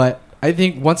 But I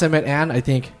think once I met Anne, I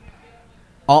think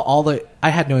I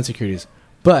had no insecurities.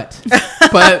 But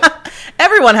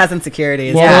Everyone has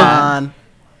insecurities. Well, Come on.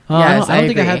 Yes, I don't I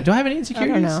think I agree. have. Do I have any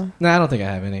insecurities? know. No, I don't think I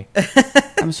have any.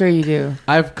 I'm sure you do.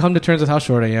 I've come to terms with how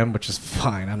short I am, which is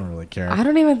fine. I don't really care. I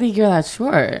don't even think you're that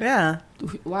short. Yeah.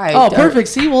 Why? Oh, perfect.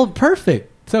 See, well,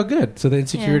 perfect. So good. So the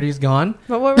insecurity is gone.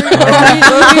 But what were you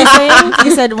saying?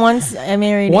 You said once I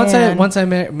married Once Anne.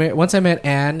 I met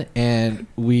Anne and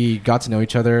we got to know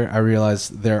each other, I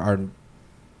realized there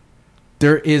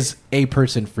is a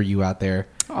person for you out there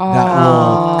that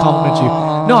will compliment you.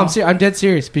 No, I'm dead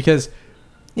serious because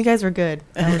You guys were good.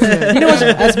 That was good. you know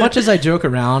as much as I joke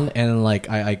around and like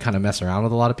I kind of mess around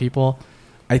with a lot of people,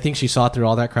 I think she saw through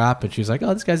all that crap and she was like,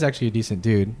 oh, this guy's actually a decent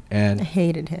dude. I And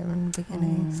hated him in the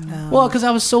beginning. well, because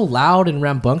I was so loud and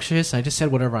rambunctious, I just said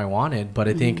whatever I wanted. But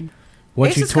I think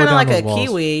once It's you just tore kind down of like those a walls,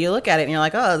 kiwi. You look at it and you're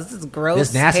like, oh, this is gross,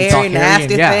 This nasty, it's all hairy, hairy and-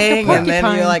 nasty yeah. thing. Like a And then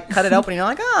porcupine. you like cut it open and you're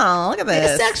like, oh, look at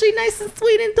this. it's actually nice and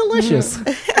sweet and delicious.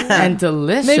 and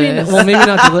delicious. Maybe maybe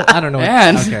not. I don't know.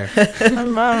 And- Okay.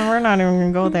 We're not even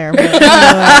going to go there. But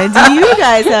anyway, do you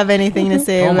guys have anything to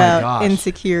say Oh my about gosh.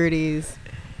 insecurities?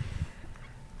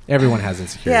 Everyone has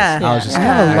insecurities. Yeah. I was just I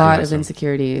have a lot aggravating of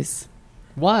insecurities.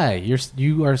 Why?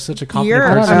 You are such a confident You're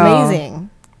person. amazing,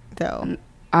 though.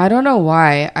 I don't know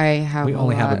why I have. We a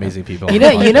only have lot. amazing people. You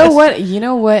know what? You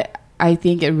know what? I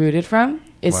think it rooted from.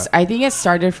 What? I think it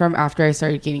started from after I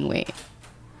started gaining weight.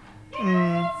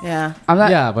 Yeah. I'm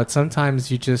not. Yeah, but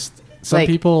sometimes you just some Like-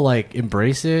 people like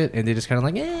embrace it and they just kind of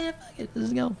like, fuck it,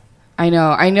 let's go. I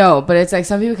know, but it's like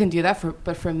some people can do that.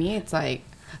 But for me, it's like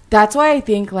that's why I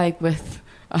think like with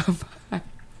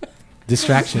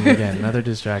Distraction again, another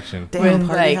distraction. Damn With,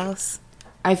 party like, house.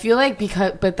 I feel like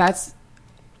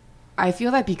I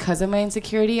feel that because of my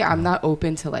insecurity, I'm not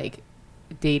open to like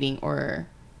dating or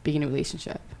being in a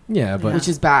relationship, Yeah, but which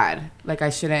is bad. Like I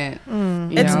shouldn't. You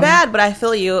It's know? bad, but I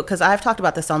feel you because I've talked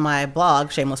about this on my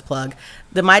blog, shameless plug.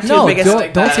 My two no,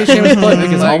 biggest don't say shameless plug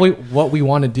because what we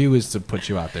want to do is to put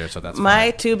you out there. So that's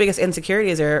my fine. two biggest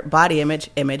insecurities are body image,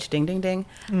 ding ding ding.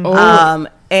 Oh.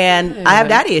 And I have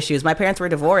daddy issues. My parents were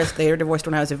divorced. They were divorced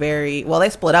when I was they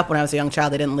split up when I was a young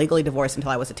child. They didn't legally divorce until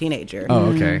I was a teenager. Oh,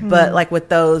 okay. But like with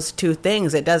those two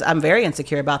things, I'm very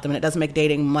insecure about them, and it does make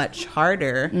dating much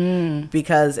harder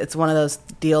because it's one of those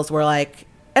deals where like,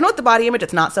 and with the body image,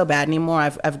 it's not so bad anymore.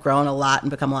 I've grown a lot and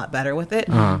become a lot better with it.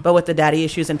 But with the daddy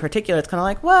issues in particular, it's kind of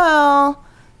like, well,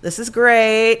 this is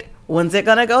great. When's it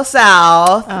gonna go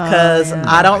south? Because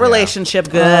I don't relationship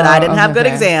good. I didn't have good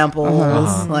okay.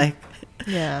 examples. Like,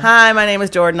 Yeah. hi, my name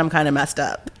is Jordan. I'm kind of messed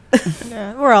up.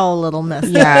 Yeah, we're all a little messed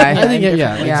up. Yeah, I think in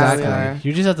yeah, different- exactly. we are.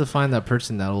 You just have to find that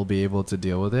person that will be able to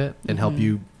deal with it and help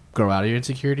you grow out of your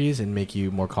insecurities and make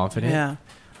you more confident. Yeah.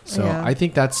 So Yeah. I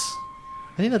think that's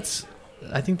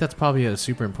probably a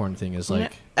super important thing. Is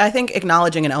like I think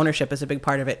acknowledging and ownership is a big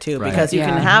part of it too, Right. because you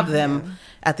can Yeah. have them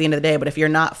at the end of the day, but if you're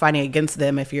not fighting against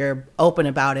them, if you're open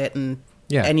about it and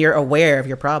Yeah. and you're aware of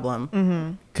your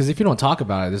problem, because if you don't talk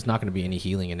about it, there's not going to be any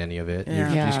healing in any of it. You're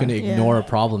Yeah. just going to Yeah. ignore a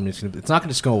problem. It's not going to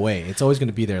just go away. It's always going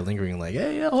to be there, lingering. Like,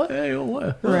 hey,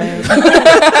 what? Right.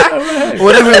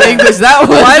 Whatever language that was.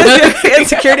 why does your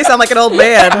insecurity sound like an old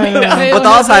man with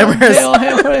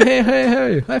Alzheimer's?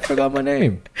 Hey, I forgot my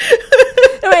name.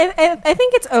 No, I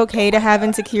think it's okay to have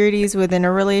insecurities within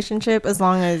a relationship as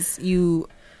long as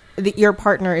your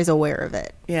partner is aware of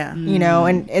it. Yeah. You know,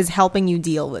 and is helping you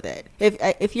deal with it.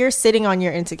 If you're sitting on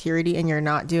your insecurity and you're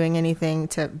not doing anything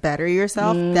to better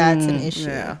yourself, that's an issue.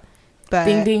 Yeah. But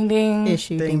Ding ding ding.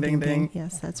 issue. Ding, ding, ding.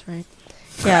 Yes, that's right.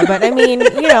 Yeah, but I mean,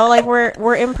 you know, like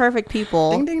we're imperfect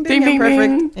people. Ding ding Ding ding, ding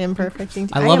perfect. ding. Imperfect. Ding,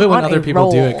 ding. I love am it when on other a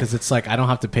people do it roll. because it's like I don't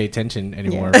have to pay attention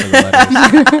anymore Yeah. for the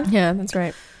letters. Yeah, that's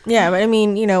right. Yeah, but I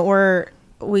mean, you know,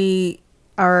 we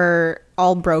are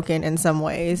all broken in some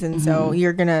ways, and so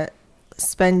you're gonna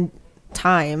spend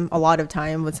a lot of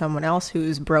time with someone else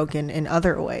who's broken in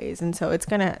other ways, and so it's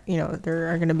gonna, you know,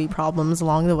 there are gonna be problems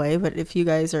along the way. But if you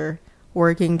guys are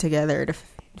working together to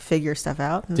figure stuff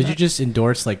out, Did you just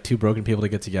endorse like two broken people to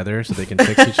get together so they can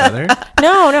fix each other?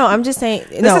 No, I'm just saying.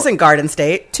 This isn't Garden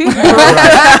State.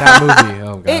 That movie.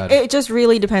 Oh god. It just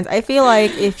really depends. I feel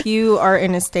like if you are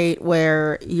in a state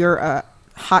where you're a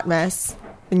hot mess,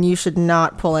 then you should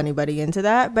not pull anybody into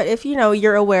that. But if, you know,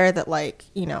 you're aware that, like,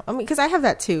 you know, I mean, because I have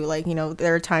that too. Like, you know,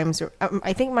 there are times where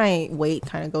I think my weight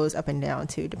kind of goes up and down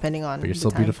too, depending on. But you're the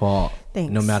still time. beautiful,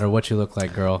 Thanks. no matter what you look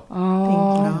like, girl.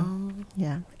 Oh.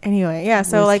 Yeah. Anyway, yeah.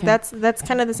 So Liz like can- that's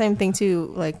kind of the same thing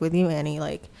too. Like with you, Annie.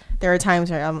 Like there are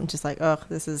times where I'm just like, oh,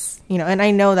 this is, you know, and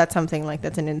I know that's something like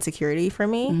that's an insecurity for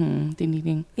me. Ding ding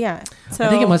ding. Yeah. So I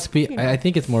think it must be. you know. I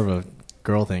think it's more of a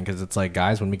girl thing because it's like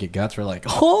guys when we get guts, we're like,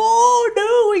 oh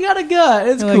no, we got a gut.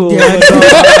 It's You're cool. like,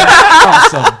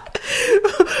 Awesome.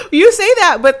 You say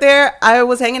that, but I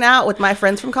was hanging out with my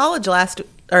friends from college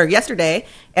yesterday,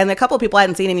 and a couple of people I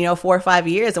hadn't seen in 4 or 5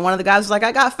 years, and one of the guys was like,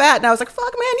 I got fat, and I was like,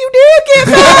 fuck man, you did get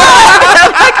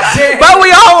fat. But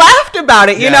we all laughed about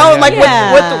it, you Yeah, know. yeah, Like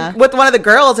yeah. with one of the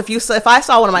girls, if I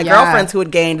saw one of my Yeah. girlfriends who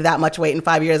had gained that much weight in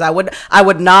 5 years, I would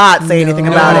not say anything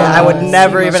about it. I would No.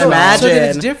 never even So imagine. then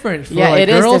it's different. For Yeah, like it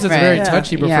is girls, different. it's very Yeah.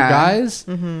 touchy, but Yeah. for guys,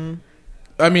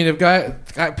 I mean,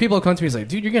 if people come to me and say,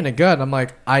 dude, you're getting a gut, and I'm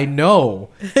like, I know.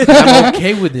 I'm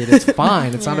okay with it. It's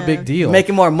fine. It's not a Yeah. big deal.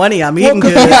 Making more money, I'm eating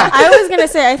good. I was gonna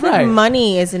say I think Right.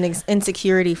 money is an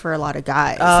insecurity for a lot of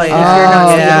guys. Oh, Like, yeah. if you're not Oh,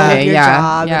 stable yeah. with your Yeah,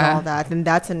 job yeah. and all that, then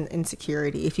that's an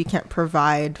insecurity. If you can't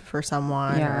provide for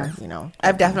someone, Yeah. or, you know,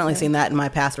 I've definitely seen that in my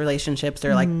past relationships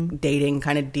or like dating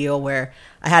kind of deal where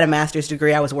I had a master's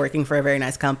degree. I was working for a very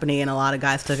nice company, and a lot of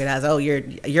guys took it as, "Oh,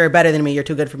 you're better than me. You're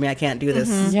too good for me. I can't do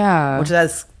this." Yeah. Which is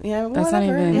That's whatever. not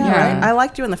even- yeah, yeah. right? I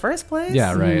liked you in the first place.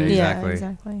 Yeah, right. Mhm. Yeah, Exactly.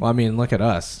 exactly. Well, I mean, look at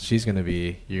us. You're going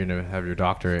to have your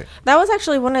doctorate. that was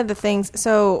actually one of the things.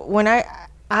 So when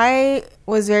I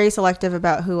was very selective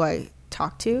about who I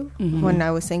talked to when I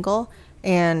was single,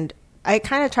 And I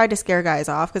kind of tried to scare guys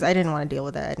off because I didn't want to deal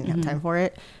with it. I didn't have time for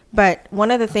it. But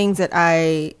one of the things that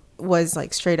I was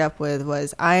like straight up with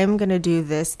was, I'm going to do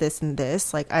this, this, and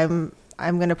this. Like I'm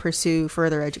going to pursue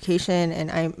further education,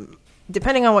 and I'm,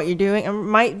 depending on what you're doing, I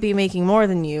might be making more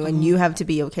than you, and you have to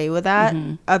be okay with that.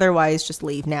 Otherwise, just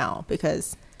leave now,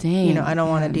 because you know, I don't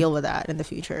want to deal with that in the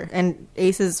future. And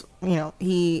Ace is, you know,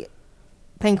 he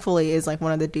thankfully is like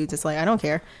one of the dudes that's like, I don't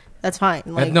care. That's fine.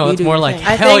 Like, no, you it's do more your like, thing.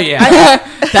 hell yeah.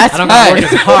 That's I don't gotta work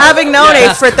as hard. Having known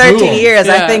Ace for 13 years,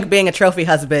 Yeah. I think being a trophy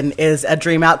husband is a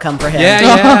dream outcome for him.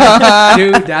 Yeah,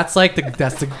 dude, that's like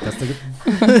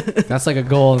that's like a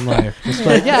goal in life. Just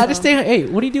like, I just stay. Hey,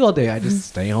 what do you do all day? I just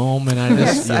stay home and I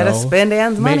just, I just spend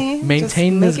Anne's money.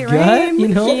 maintain Just this make it gut. rain. You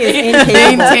know, He is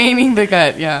incapable. Maintaining the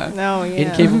gut. Yeah. No, yeah.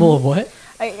 incapable of what?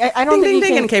 I don't Ding, think ding, you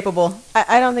ding, can. incapable.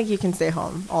 I don't think you can stay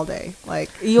home all day.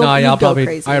 Like you'll, No, yeah, you'll I'll go probably.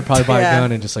 crazy. I'd probably buy Yeah. a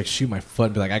gun and just like shoot my foot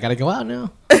and be like, I gotta go out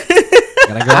now.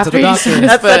 Gotta go out to the doctor.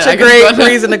 That's But such I a can great go-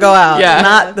 reason to go out. Yeah.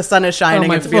 Not the sun is shining.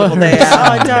 my It's a beautiful foot day hurts.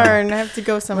 out. Oh darn! I have to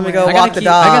go somewhere. go I walk gotta the keep,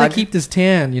 I gotta dog. keep this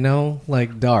tan, you know,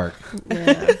 like dark.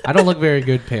 Yeah. I don't look very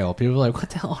good pale. People are like, what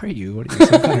the hell are you? What are you,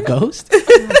 some kind of ghost? Oh,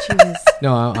 jeez.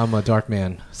 No, I'm a dark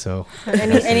man. So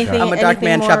Anything? I'm a dark anything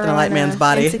man more trapped in a light on, man's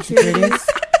body. Insecurities.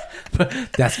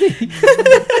 that's me.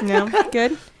 No,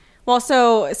 good. Well,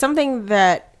 so something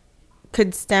that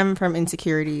could stem from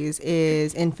insecurities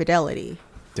is infidelity.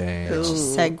 Damn. Ooh.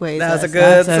 Segues That was a us.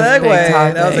 good That's a big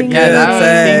segue. That was a topic. good Yeah, that was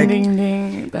segue. ding, ding,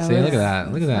 ding. That See, was- look at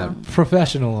that. Look at that.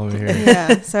 Professional over here.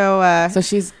 Yeah. So So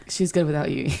she's good without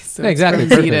you. So Yeah, exactly.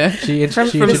 it's from Zeta. Perfect. She from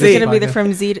introduced Z. the it's gonna be the podcast.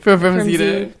 from Z From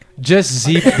Zeta. Just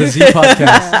Z, the Z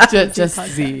podcast. Just podcast.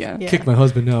 Z. Yeah. Yeah. Kick my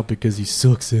husband out because he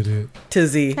sucks at it. To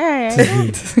Z.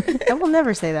 Hey, I will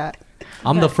never say that.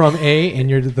 I'm the from A and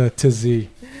you're the to Z.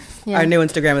 Yeah. Our new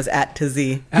Instagram is at to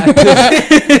Z.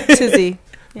 to Z.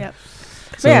 Yep.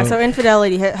 So- But yeah, so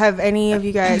infidelity. Have any of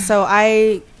you guys? So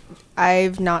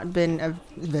I've not been a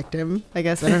victim. I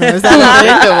guess I don't know. Is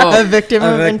that a victim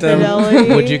A of victim.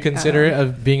 infidelity? Would you consider it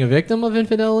of being a victim of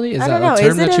infidelity? Is I that don't know. a term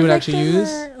Is it that a you would actually victim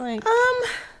use? or, like,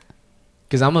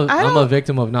 Because I'm a I I'm a don't-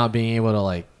 victim of not being able to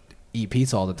like eat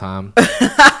pizza all the time.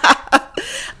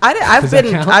 I've Does that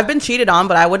been count? I've been cheated on,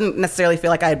 but I wouldn't necessarily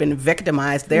feel like I had been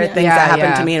victimized. There are Yeah. things Yeah, that happened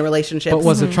yeah. to me in relationships But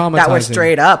was it traumatizing? that were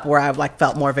straight up where I've like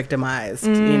felt more victimized.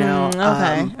 You know.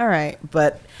 okay. All right.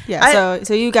 But Yeah.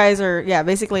 So you guys are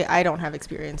basically I don't have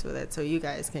experience with it, so you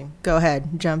guys can go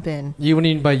ahead jump in. You would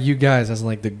mean by you guys as in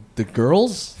like the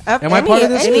girls? Am I Any- part of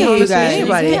this? any of you Honestly, guys?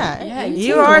 anybody. Yeah. Yeah,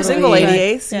 you too, are a totally. single lady, Like,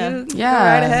 Ace. yeah. You Yeah. go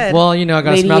right ahead. Well, you know, I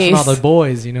gotta Lady smash with all Ace. the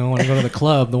boys. You know, when I go to the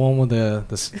club, the one with the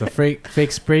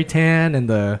fake spray tan and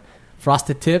the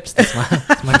frosted tips. That's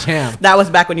my jam. that was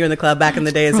back when you were in the club, back in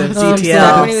the days of Back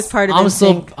GTL. when he was part of I'm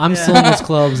still NSYNC. still in those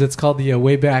clubs. It's called the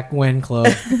Way Back When Club,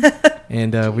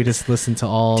 and we just listen to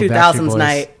all 2000s Backstreet Boys.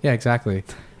 night. Yeah, exactly.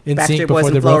 In Backstreet sync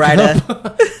Boys before and they Flo broke Rida.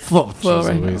 up. Flo, Flow jeez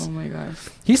right now. Louise. Oh my gosh.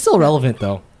 He's still relevant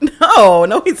though.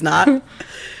 No, he's not.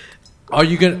 Are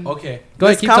you gonna? Okay, go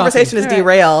ahead. This Keep conversation talking. is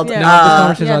derailed. Yeah. No,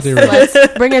 this conversation's not Yes, derailed.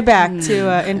 let's bring it back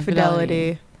to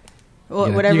infidelity. Well,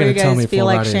 You're whatever gonna you tell me guys feel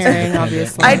Flo like Rida is sharing, independent.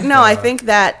 obviously. I think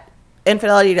that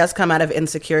infidelity does come out of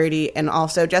insecurity and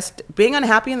also just being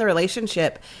unhappy in the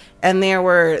relationship. And there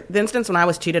were the instance when I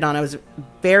was cheated on. I was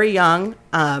very young,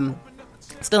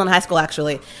 still in high school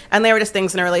actually, and there were just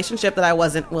things in a relationship that I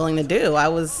wasn't willing to do. I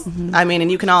was, I mean, and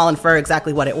you can all infer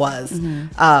exactly what it was.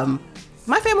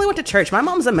 My family went to church. My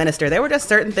mom's a minister. There were just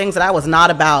certain things that I was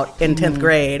not about in 10th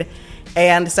grade.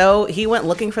 And so he went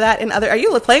looking for that in other. Are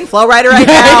you playing Flow Rider right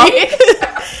now?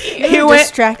 You're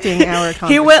distracting our He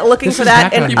conversation. went looking This for is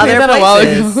that background in music. other You played that a while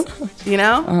places. You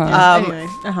know. Anyway,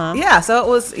 Yeah, so it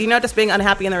was, just being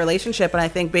unhappy in the relationship, and I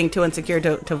think being too insecure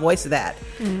to voice that,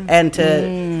 and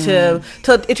too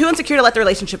insecure to let the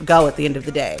relationship go at the end of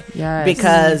the day. Yes.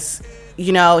 Because,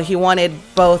 he wanted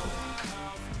both.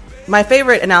 My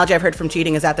favorite analogy I've heard from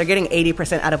cheating is that they're getting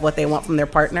 80% out of what they want from their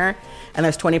partner, and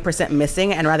there's 20%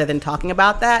 missing, and rather than talking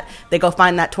about that, they go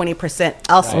find that 20%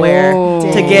 elsewhere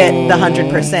to get the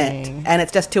 100%. And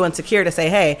it's just too insecure to say,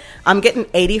 hey, I'm getting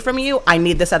 80 from you, I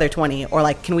need this other 20, or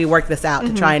like, can we work this out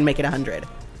to try and make it 100?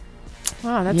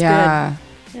 Wow, that's Yeah.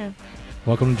 good. Yeah.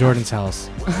 Welcome to Jordan's house.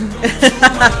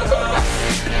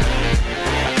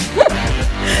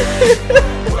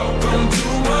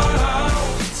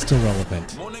 Still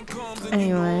relevant.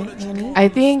 Anyway, Annie, I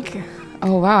think.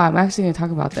 Oh wow, I'm actually gonna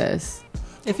talk about this.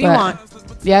 if you But- want,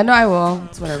 Yeah, no, I will.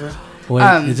 It's whatever. Wait,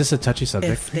 Um, is this a touchy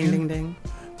subject? If ding ding ding.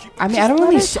 I mean, I don't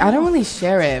really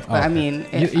share it, but I Okay. mean,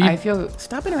 You- I feel.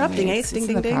 Stop interrupting, Ace. It's Ding in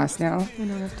ding the ding. past now.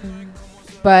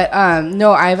 But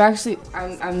no,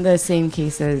 I'm the same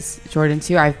case as Jordan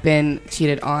too. I've been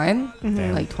cheated on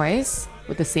like twice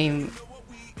with the same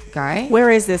guy. Where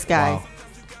is this guy? Wow.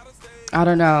 I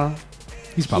don't know.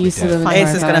 He's probably used to live dead. in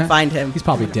Ace is Toronto. gonna find him. He's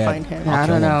probably dead. Find him. Yeah, I'll I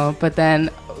don't kill him. know. But then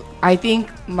I think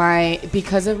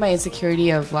because of my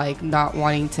insecurity of like not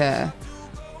wanting to,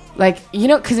 like, you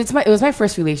know, because it was my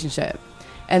first relationship,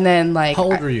 and then like How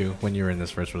old were you when you were in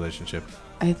this first relationship?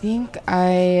 I think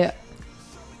I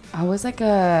was like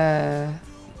a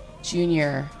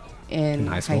junior in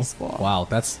high school. Wow,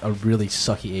 that's a really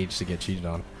sucky age to get cheated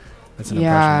on. That's an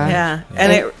Yeah. impression.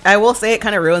 Yeah, and I will say it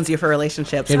kind of ruins you for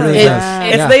relationships. It really It-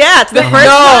 does. It's Yeah. the first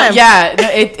No, time. yeah, no,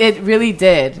 it really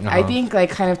did. I Uh-huh. think like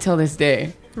kind of till this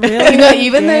day. Really? You know,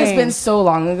 even though it's Dang. been so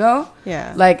long ago,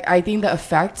 Yeah. like I think the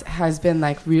effect has been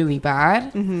like really bad,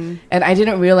 and I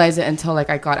didn't realize it until like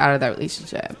I got out of that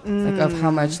relationship, like of how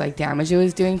much like damage it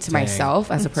was doing to Dang. myself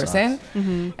as a That sucks.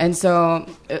 person. And so,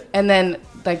 and then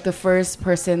like the first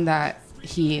person that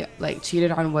he like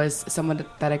cheated on was someone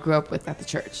that I grew up with at the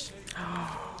church.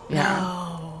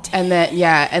 Yeah. And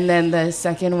then the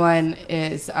second one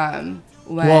is when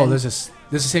Whoa, this is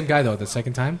the same guy though. The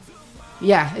second time.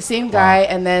 yeah, the same guy,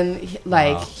 and then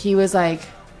he was like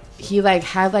he like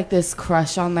had like this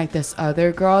crush on like this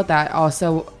other girl that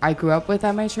also I grew up with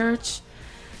at my church.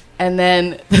 And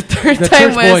then the third The time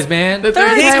church was boys, man. The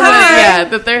third He's time hot. was yeah.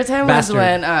 The third time Bastard. was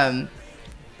when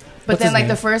but What's then his like name?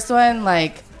 the first one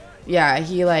like yeah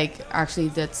he like actually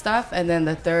did stuff, and then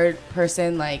the third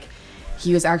person like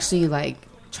he was actually like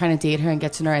trying to date her and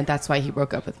get to know her, and that's why he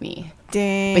broke up with me.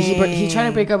 Dang. But he tried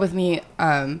to break up with me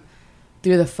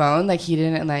through the phone. Like he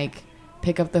didn't like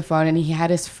pick up the phone, and he had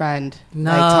his friend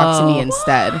like talk to me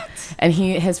instead. And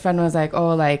his friend was like,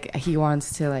 "Oh, like he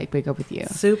wants to like break up with you."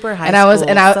 Super high And I was- school.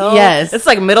 and I- So- yes. It's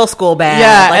like middle school bad.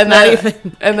 Yeah, like and not then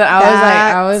even. and then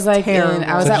I was like terrible.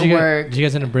 I was So at did you work. Did you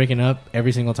guys end up breaking up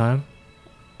every single time?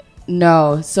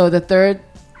 No, so the third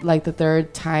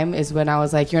time is when I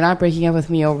was like, "You're not breaking up with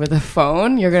me over the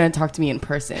phone. You're gonna talk to me in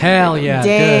person." Hell yeah, Dang,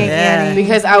 good. Yeah. Annie.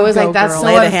 Because I was Go, like, that's girl. so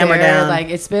Lay the unfair. hammer down. Like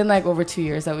it's been like over 2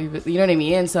 years that we've, you know what I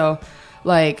mean? And so,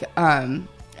 like,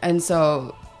 and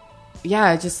so,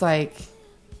 yeah, just like,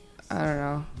 I don't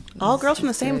know. All It's girls from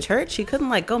the just same weird. church. She couldn't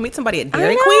like go meet somebody at I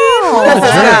Dairy know. Queen. That's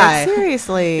this guy.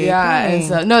 Seriously. Yeah, and Dang.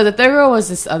 so no, the third girl was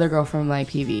this other girl from like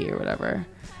PV or whatever,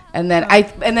 and then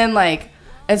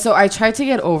so I tried to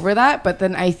get over that, but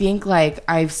then I think like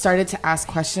I've started to ask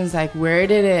questions like, where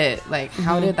did it like,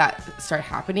 how did that start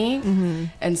happening?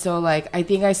 And so like I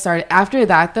think I started after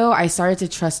that though, I started to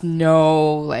trust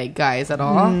no like guys at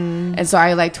all, and so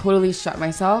I like totally shut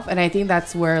myself, and I think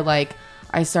that's where like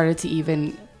I started to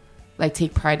even like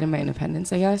take pride in my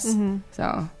independence, I guess.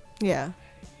 So Yeah.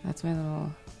 that's my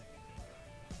little.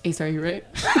 Ace, are you right?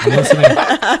 I'm listening.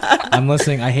 I'm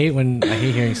listening. I hate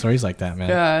hearing stories like that, man.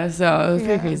 Yeah, so it was Yeah.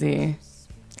 pretty crazy.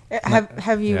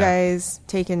 Have you Yeah. guys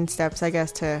taken steps, I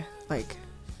guess, to like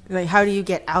how do you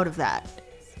get out of that?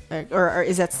 Like, or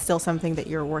is that still something that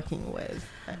you're working with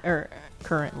or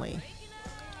currently?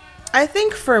 I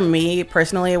think for me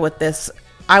personally, with this,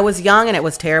 I was young and it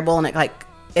was terrible, and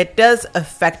it does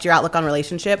affect your outlook on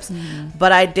relationships.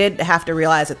 But I did have to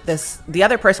realize that the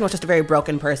other person was just a very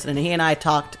broken person, and he and I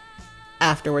talked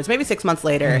afterwards, maybe 6 months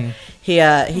later. He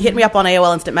hit me up on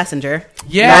AOL Instant Messenger.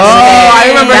 Yes. Back in the day. I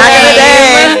remember Back in the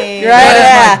that. day. Right?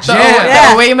 Yeah. That is my jam. Yeah.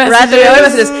 The away Right, the away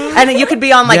messages. messages. And you could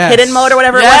be on like Yes. hidden mode or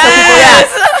whatever it was.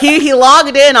 So people, he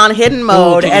logged in on hidden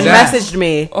mode look at and that. messaged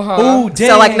me. Oh, dang.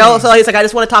 So like so he's like, I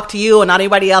just want to talk to you and not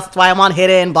anybody else. That's why I'm on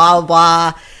hidden. Blah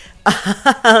blah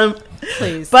blah.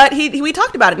 Please. But we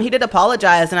talked about it, and he did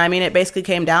apologize. And I mean, it basically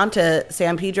came down to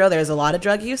San Pedro. There's a lot of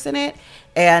drug use in it,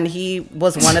 and he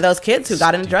was one of those kids who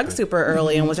got into drugs super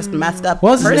early and was just a messed up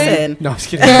What's his person. name? No, I'm just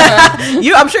kidding.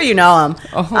 I'm sure you know him.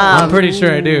 I'm pretty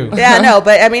sure I do. Yeah, no,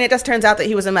 but I mean, it just turns out that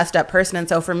he was a messed up person. And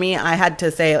so for me, I had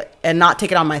to say and not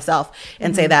take it on myself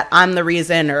and say that I'm the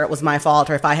reason, or it was my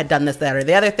fault, or if I had done this, that, or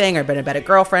the other thing, or been a better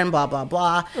girlfriend, blah, blah,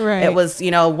 blah. Right. It was,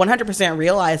 100%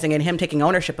 realizing and him taking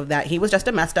ownership of that. He was just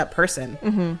a messed up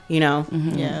person,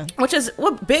 Yeah. which is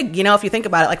big, if you think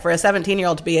about it, like for a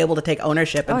 17-year-old to be able to take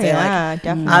ownership and Oh, say yeah, like,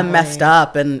 definitely. I'm messed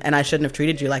up and I shouldn't have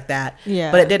treated you like that. Yeah.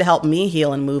 But it did help me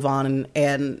heal and move on,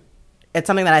 and it's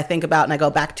something that I think about and I go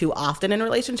back to often in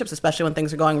relationships, especially when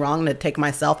things are going wrong, to take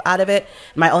myself out of it,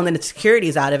 my own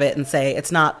insecurities out of it, and say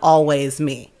it's not always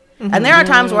me. And there are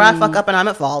times where I fuck up and I'm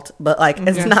at fault, but like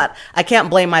it's not, I can't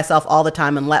blame myself all the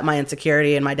time and let my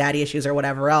insecurity and my daddy issues or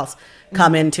whatever else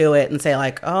come into it and say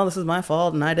like, oh, this is my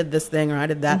fault and I did this thing or I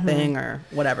did that thing or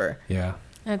whatever. Yeah.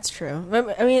 That's true. I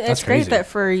mean, That's it's great crazy. that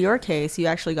for your case, you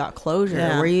actually got closure.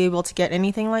 Yeah. Were you able to get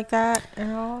anything like that at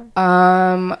all?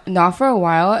 Not for a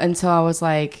while until I was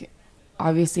like,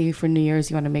 obviously for New Year's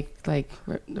you want to make like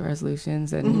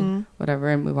resolutions and whatever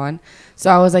and move on. So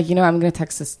I was like, you know, I'm gonna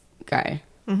text this guy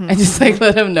and just like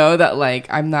let him know that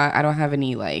like I don't have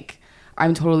any like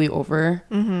I'm totally over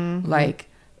like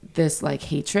this like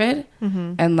hatred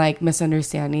and like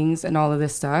misunderstandings and all of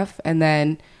this stuff. And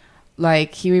then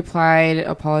like he replied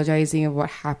apologizing of what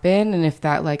happened and if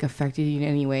that like affected you in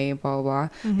any way, blah blah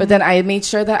blah. But then I made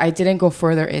sure that I didn't go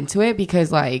further into it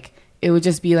because like it would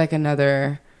just be like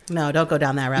another No, don't go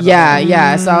down that rabbit yeah hole.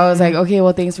 yeah. So I was like, okay,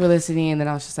 well thanks for listening. And then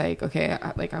I was just like, okay,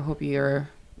 I hope you're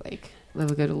like live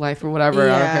a good life or whatever. I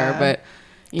don't Yeah. care, but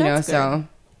you That's know,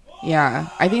 so yeah,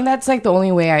 I think that's like the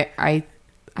only way I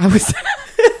was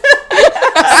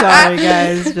Sorry,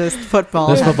 guys, just football.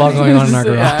 There's football going on in our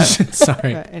Yeah. garage.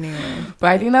 Sorry. But anyway, but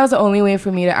I think that was the only way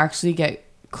for me to actually get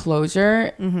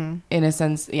closure in a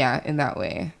sense. Yeah, in that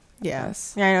way. yeah,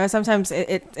 Yes. yeah. I know sometimes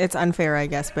it's unfair, I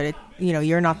guess, but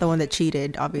you're not the one that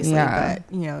cheated, obviously. Yeah.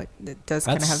 But it does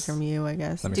kind of That's- have from you, I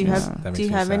guess. that makes Do you me have sad. That Do you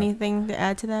makes me have sad. anything to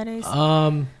add to that, Ace?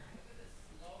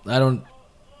 I don't.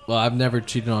 Well, I've never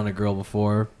cheated on a girl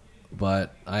before,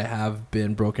 but I have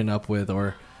been broken up with,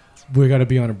 or we got to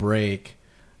be on a break.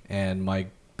 And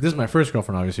this is my first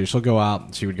girlfriend, obviously. She would go out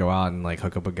and like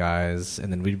hook up with guys,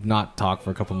 and then we'd not talk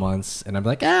for a couple months. And I'd be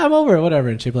like, I'm over it, whatever.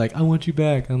 And she'd be like, I want you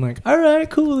back. And I'm like, all right,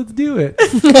 cool, let's do it.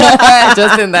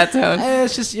 Just in that tone.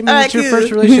 It's just, I mean, Alright, it's your cool.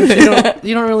 first relationship.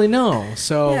 You don't really know.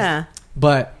 So, Yeah.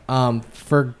 but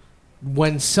for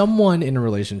when someone in a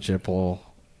relationship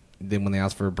when they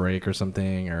ask for a break or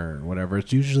something or whatever,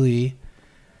 it's usually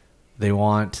they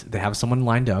have someone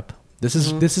lined up. This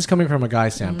is coming from a guy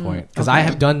standpoint because I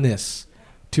have done this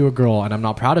to a girl and I'm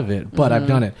not proud of it, but I've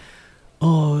done it.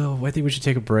 Oh, I think we should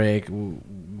take a break.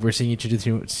 We're seeing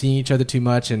each other too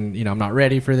much, and I'm not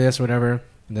ready for this, or whatever.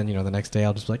 And then the next day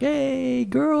I'll just be like, hey,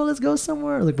 girl, let's go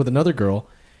somewhere, like with another girl,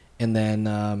 and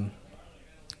then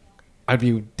I'd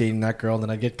be dating that girl, and then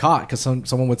I'd get caught because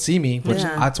someone would see me, which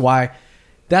Yeah.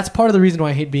 that's part of the reason why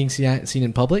I hate being seen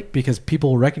in public, because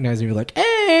people will recognize me, be like,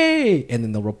 hey, and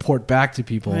then they'll report back to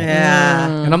people. Yeah.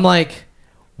 And I'm like,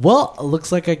 well, it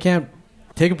looks like I can't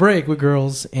take a break with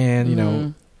girls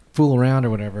and, fool around or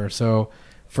whatever. So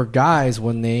for guys,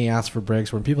 when they ask for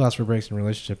breaks, when people ask for breaks in a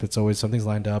relationship, it's always something's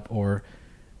lined up, or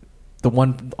the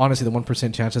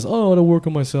 1% chance is, oh, I'll work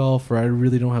on myself, or I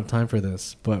really don't have time for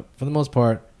this. But for the most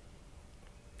part,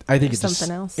 I think There's it's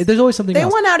something else. There's always something They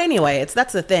else. want out anyway.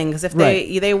 That's the thing, because if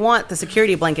Right. they want the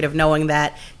security blanket of knowing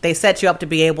that they set you up to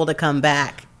be able to come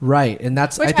back. Right, and I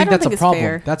Which think I don't that's think a is problem.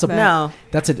 fair, That's a but- No.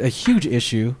 That's a huge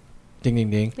issue. Ding ding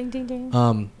ding. Ding ding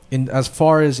ding. And as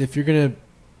far as if you're gonna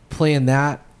play in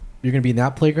that, you're gonna be in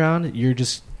that playground. You're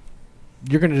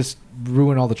gonna just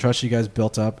ruin all the trust you guys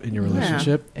built up in your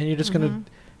relationship, and you're just gonna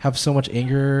have so much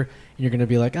anger. And you're gonna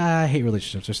be like, I hate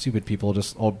relationships. They're stupid people.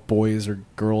 Just all boys or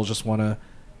girls just want to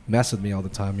mess with me all the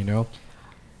time.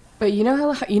 But you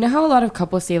know how a lot of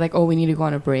couples say like, oh, we need to go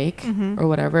on a break or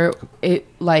whatever. It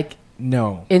like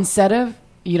No, instead of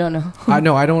you don't know. I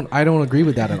don't agree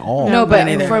with that at all. No, but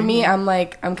neither. for me, I'm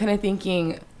kind of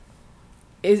thinking,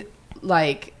 is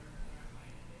like,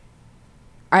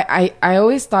 I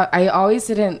always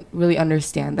didn't really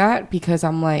understand that, because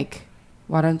I'm like,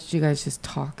 why don't you guys just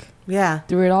talk Yeah.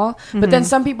 through it all? But then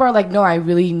some people are like, no, I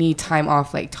really need time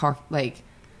off, like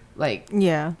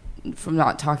Yeah. from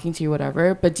not talking to you,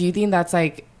 whatever. But do you think that's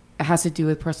like, it has to do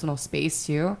with personal space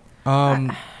too?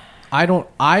 I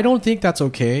don't think that's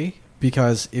okay,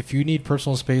 because if you need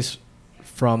personal space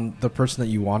from the person that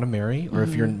you want to marry, or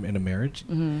if you're in a marriage,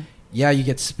 yeah, you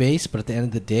get space, but at the end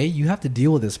of the day, you have to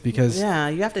deal with this, because Yeah,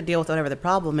 you have to deal with whatever the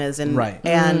problem is. And, Right.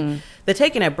 and the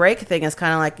taking a break thing is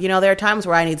kind of like, there are times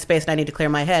where I need space and I need to clear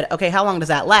my head. Okay, how long does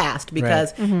that last?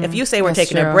 Because if you say we're That's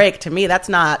taking a true. break, to me, that's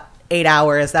not 8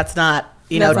 hours. That's not,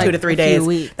 That's 2 like to 3 a few days.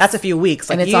 weeks. That's a few weeks.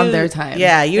 And Like it's on their time.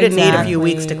 Yeah, you didn't need a few Exactly.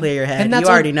 weeks to clear your head. And that's You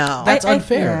already un- know. That's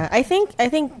unfair. I think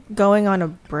going on a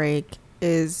break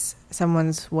is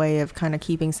someone's way of kind of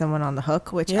keeping someone on the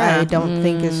hook, which Yeah. I don't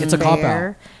think is It's a fair. cop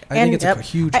out. I think it's Yep. a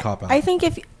huge cop out. I think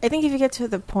if you get to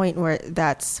the point where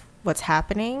that's what's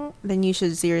happening, then you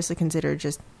should seriously consider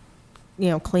just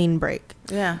clean break.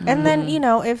 Yeah. And then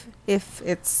if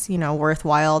it's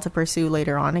worthwhile to pursue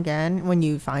later on again, when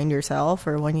you find yourself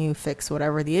or when you fix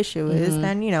whatever the issue is,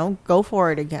 then go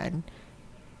for it again.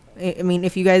 I mean,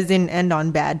 if you guys didn't end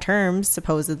on bad terms,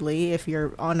 supposedly, if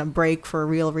you're on a break for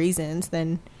real reasons,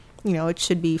 then it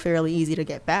should be fairly easy to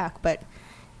get back. But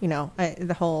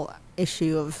the whole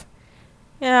issue of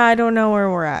yeah, I don't know where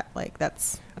we're at. Like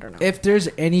that's, I don't know. If there's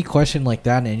any question like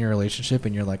that in your relationship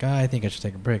and you're like, I think I should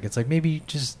take a break, it's like maybe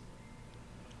just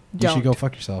you should go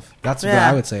fuck yourself. That's what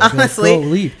I would say. Honestly, go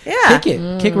leave. Yeah. Kick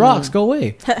it. Kick rocks. Go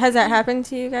away. Has that happened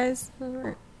to you guys?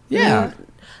 Yeah.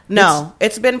 No,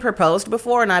 it's been proposed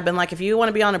before, and I've been like, if you want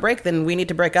to be on a break, then we need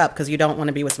to break up because you don't want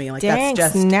to be with me. Like, Dang,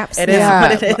 that's just snap, it is snap.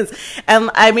 what it is.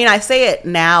 And I mean, I say it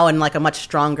now in like a much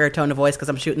stronger tone of voice because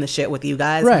I'm shooting the shit with you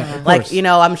guys. Right, of like, course. you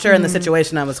know, I'm sure in the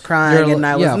situation I was crying You're and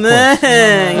I like- was, yeah, of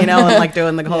course. you know, and like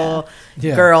doing the whole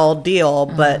Yeah. girl deal.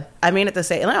 But I mean, at the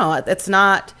same, no, it's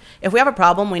not. If we have a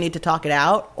problem, we need to talk it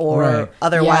out, or Right.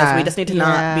 otherwise, Yeah. we just need to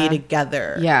not be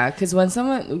together. Yeah, because when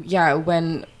someone,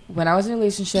 when I was in a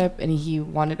relationship and he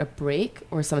wanted a break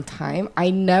or some time, I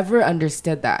never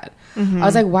understood that. I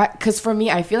was like, why? Because for me,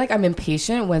 I feel like I'm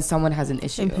impatient when someone has an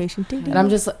issue. Impatient, ding, ding. And I'm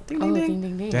just like, Ding, oh, ding, ding,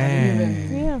 ding, ding.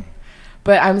 Dang. Yeah.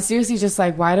 But I'm seriously just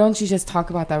like, why don't you just talk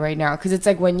about that right now? Because it's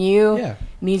like when you Yeah.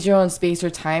 need your own space or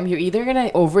time, you're either gonna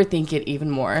overthink it even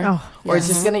more, or it's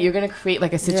just you're gonna create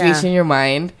like a situation in your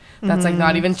mind that's like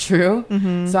not even true.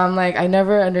 So I'm like, I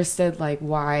never understood like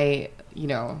why, you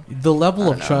know, The level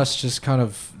of know. trust just kind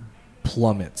of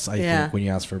plummets, I Yeah. think, when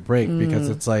you ask for a break because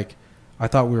it's like, I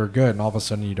thought we were good, and all of a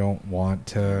sudden you don't want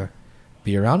to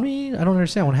be around me. I don't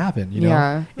understand what happened, you know?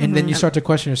 Yeah. And then you start to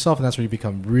question yourself, and that's where you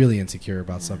become really insecure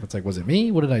about stuff. It's like, was it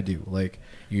me? What did I do? Like,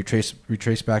 you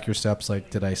retrace back your steps. Like,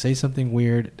 did I say something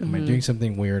weird? Am I doing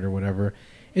something weird or whatever?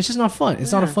 It's just not fun.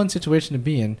 It's not a fun situation to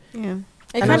be in. Yeah.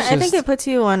 And I it's think just- it puts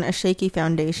you on a shaky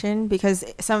foundation because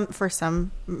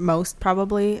most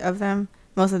probably of them,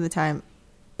 most of the time,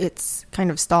 it's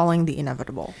kind of stalling the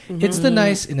inevitable. It's the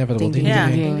nice inevitable Ding, ding, ding, Yeah.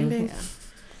 ding, ding. Ding, ding, ding.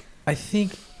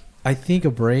 I think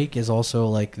a break is also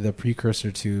like the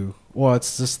precursor to, well,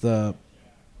 it's just the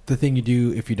thing you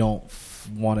do if you don't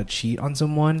want to cheat on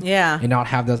someone, Yeah. and not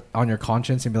have that on your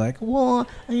conscience and be like, well,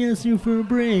 I asked you for a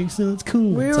break, so it's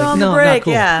cool. We It's were like, on no, the not break,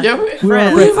 cool. yeah. We're on a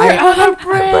Friends. break. on a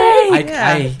break.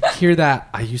 I hear that.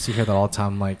 I used to hear that all the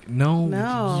time. Like, no,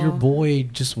 No. your boy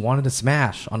just wanted to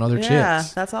smash on other Yeah,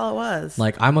 chicks. that's all it was.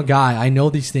 Like, I'm a guy. I know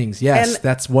these things. Yes, And-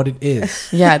 that's what it is.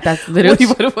 Yeah, that's literally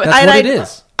what it was. That's what it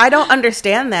is. I don't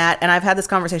understand that, and I've had this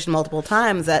conversation multiple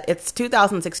times, that it's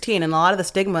 2016, and a lot of the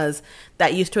stigmas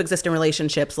that used to exist in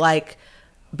relationships, like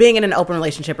being in an open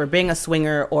relationship or being a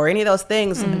swinger or any of those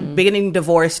things, getting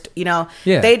divorced, you know,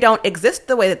 Yeah. they don't exist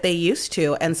the way that they used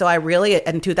to. And so I really,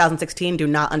 in 2016, do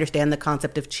not understand the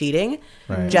concept of cheating,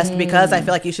 Right. just because I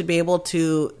feel like you should be able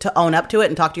to own up to it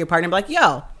and talk to your partner and be like,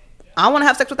 yo, I want to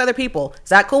have sex with other people. Is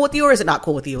that cool with you, or is it not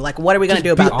cool with you? Like, what are we going to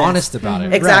do Be about this? honest about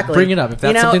it. Exactly. Right. Bring it up. If that's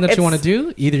You know, something that you it's- want to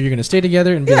do, either you're going to stay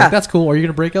together and be Yeah. like, that's cool, or you're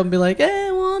going to break up and be like,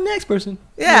 well, next person.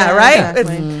 Yeah, Yeah, right? exactly. It's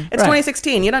Right.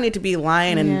 2016. You don't need to be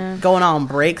lying and Yeah. going on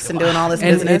breaks and doing all this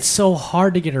And business. it's so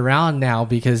hard to get around now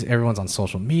because everyone's on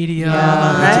social media.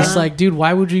 Yeah. It's Right? just like, dude,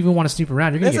 why would you even want to snoop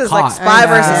around? You're going This to get is like caught. spy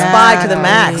versus spy to the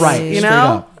max. Right. You straight know?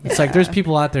 up. It's like there's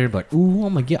people out there like, ooh,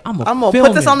 I'm going to I'm going to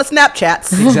put this on the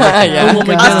Snapchats. Exactly. Yeah. Ooh, I'm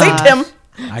gonna I get synced him.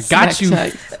 I got you.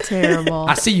 Terrible.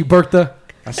 I see you, Bertha.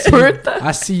 I see Bertha? You.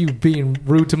 I see you being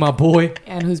rude to my boy.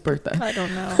 And whose birthday? I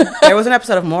don't know. There was an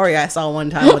episode of Maury I saw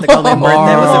one time with the girl named Maury.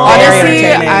 Bertha. It was very Honestly,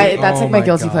 entertaining. that's Oh like my my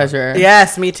guilty God. pleasure.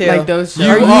 Yes, me too. Like those shows.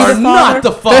 You are not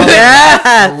the father. I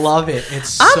Yes. love it.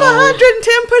 It's I'm so.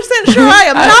 110% sure I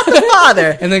am not the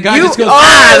father. And then guy you just goes,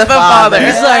 are the father.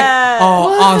 He's like,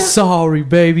 oh, I'm sorry,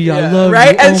 baby. I love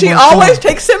Right? you. And Oh she my always God."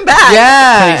 takes him back.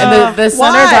 Yeah, and the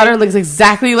son or why? daughter looks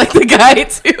exactly like the guy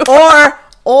too.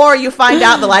 Or you find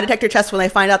out the lie detector test when they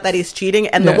find out that he's cheating,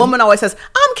 and the Yeah. woman always says,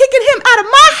 "I'm kicking him out of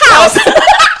my house."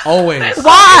 Always.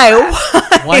 Why?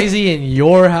 Why is he in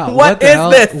your house? What the is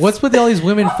hell? this? What's with all these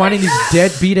women finding these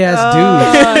deadbeat ass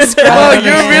dudes? Oh,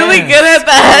 you're really good at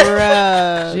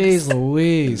that. Jeez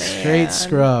Louise. Straight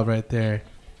scrub right there.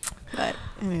 But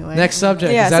anyway. Next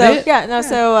subject. Yeah, Is that so, it? Yeah, no,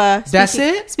 so That's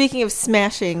speaking- it? Speaking of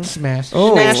smashing, Smash.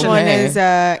 Oh, the next one okay. is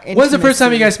When's the first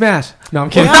time you guys smashed? No, I'm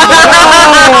kidding.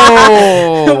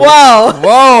 Oh, Whoa.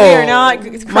 whoa! We are not.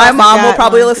 My mom will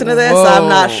probably listen. listen to this. Whoa. I'm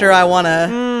not sure I want to.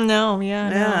 No,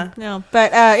 Yeah. no.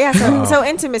 But yeah, Oh. so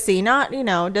intimacy, not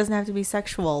doesn't have to be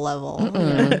sexual level,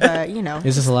 but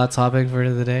Is this a last topic for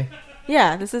the day?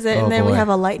 yeah, this is it. Oh, And then we boy. have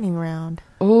a lightning round.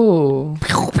 Ooh.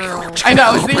 I know.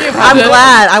 I was thinking about I'm it.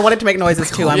 glad. I wanted to make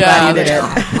noises too. I'm Yeah. glad you did it.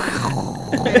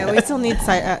 Yeah, we still need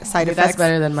side effects, That's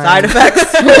better than mine. Side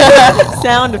effects.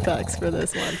 sound effects for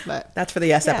this one. But That's for the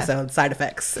yes Yeah. episode. Side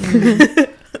effects.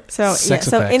 so Sex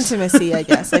so effects. intimacy, I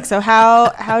guess. Like, so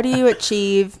how do you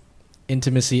achieve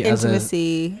Intimacy,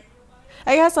 intimacy?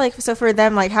 I guess so for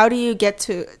them, like, how do you get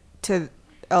to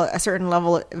a certain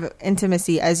level of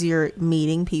intimacy as you're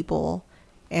meeting people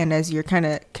and as you're kind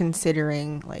of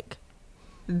considering like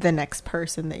the next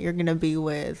person that you're gonna be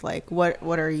with? Like, what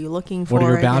are you looking for? What are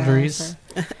your I guess, boundaries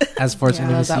as far as Yeah.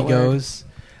 intimacy That word. goes?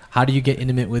 How do you get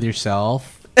intimate with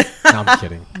yourself? No, I'm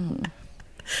kidding.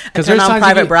 I turn on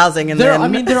private browsing and then I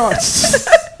mean, there are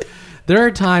there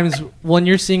are times when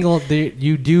you're single.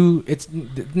 You do. It's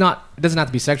not. It doesn't have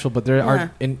to be sexual, but there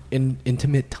are in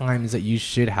intimate times that you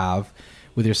should have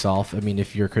with yourself. I mean,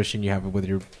 if you're a Christian, you have it with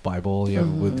your Bible. You have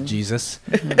it with Jesus.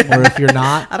 Or if you're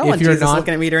not, I don't if want you're Jesus not,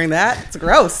 looking at me during that. It's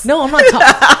gross. no, I'm not.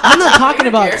 I'm not talking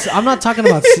about. I'm not talking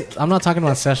about. I'm not talking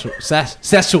about sexual stuff.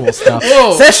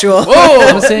 Sexual.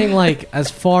 I'm saying like as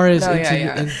far as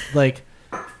No, like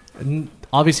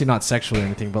obviously not sexually or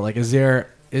anything, but like is there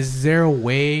a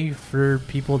way for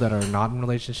people that are not in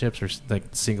relationships or like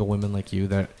single women like you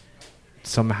that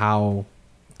somehow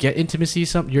get intimacy?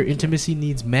 Your intimacy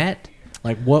needs met.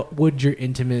 Like what would your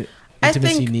intimacy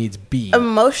think needs be?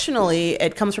 Emotionally,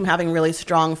 it comes from having really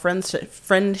strong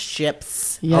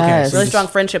friendships. Yes. Really strong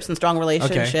friendships and strong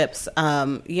relationships.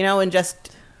 You know, and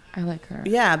just I like her.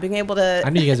 being able to. I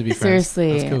knew you guys would be friends.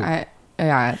 Seriously, That's cool.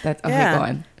 that's okay. Yeah. Go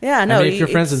on. Yeah, no. I mean, if you're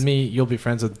friends it's- with me, you'll be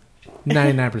friends with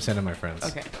 99% of my friends.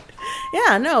 Okay.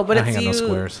 Yeah, no, but I it's hang on you. no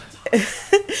squares.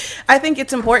 I think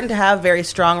it's important to have very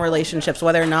strong relationships,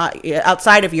 whether or not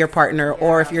outside of your partner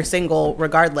or if you're single,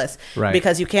 regardless. Right.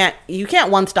 Because you can't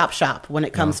one stop shop when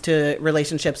it comes to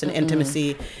relationships and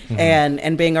intimacy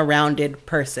and being a rounded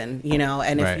person, you know.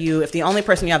 And Right. if the only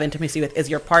person you have intimacy with is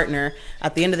your partner,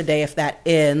 at the end of the day, if that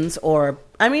ends, or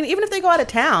I mean, even if they go out of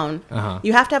town,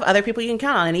 you have to have other people you can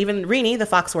count on. And even Renee, the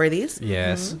Foxworthies,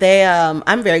 Yes. they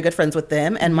I'm very good friends with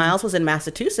them. And Miles was in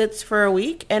Massachusetts for a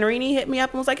week, and Renee hit me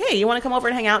up and was like, "Hey, you want to come over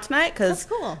and hang out tonight? Because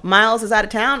That's cool. Miles is out of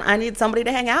town. I need somebody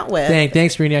to hang out with."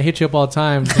 Thanks, Rini. I hit you up all the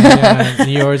time. And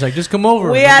you're always like, just come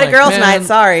over. We I'm had a like, girls' "Man, night.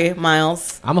 Sorry,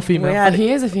 Miles. I'm a female. We had-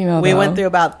 He is a female. We though. went through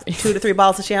about 2 to 3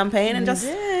 bottles of champagne and just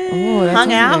Oh, that hung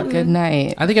sounds out like a good and-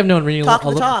 night. I think I've known Rini Talk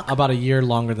the talk. about a year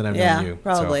longer than I've known you.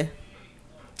 probably.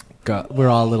 So, we're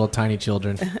all little tiny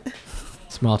children,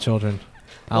 small children.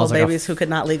 I Little was like, babies who could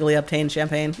not legally obtain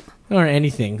champagne. or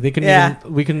anything. They couldn't. Yeah.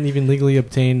 We couldn't even legally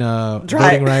obtain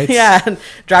voting rights. Yeah,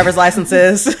 driver's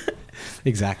licenses.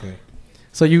 Exactly.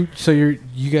 So you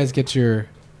guys get your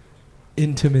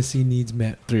intimacy needs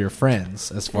met through your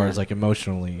friends, as far as like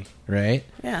emotionally, right?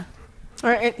 Yeah.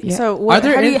 Or it, Yeah. So, what, Are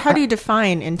there how, do in- you, how do you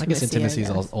define I intimacy? guess intimacy is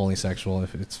guess? only sexual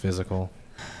if it's physical.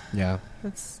 Yeah.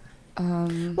 That's,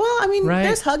 Well, I mean, Right.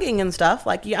 there's hugging and stuff.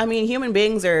 Like, I mean, human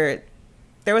beings are.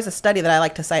 There was a study that I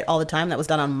like to cite all the time that was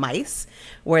done on mice,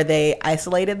 where they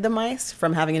isolated the mice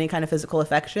from having any kind of physical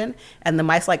affection, and the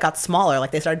mice like got smaller,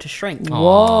 like they started to shrink,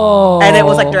 Whoa. and it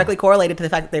was like directly correlated to the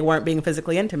fact that they weren't being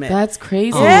physically intimate. That's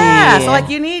crazy. Yeah, so like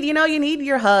you need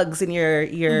your hugs and your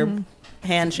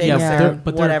handshakes Yeah, Yeah. or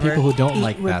but there are whatever. people who don't Eat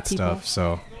like with that people. stuff.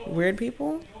 So Weird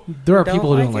people. there are Don't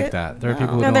people who don't like like it? that. There are No.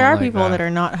 people who no, don't there are like people that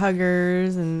are not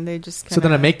huggers, and they just. So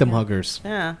then I kinda- make them huggers.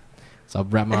 Yeah. So I'll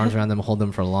wrap my arms around them, hold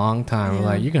them for a long time. I'm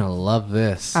like, you're gonna love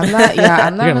this. I'm not. Yeah,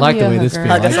 I'm not. You're gonna like the really way a this feels.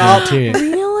 hugger. Hug us I all. guarantee it.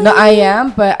 Really? No, I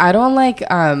am, but I don't like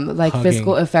Hugging.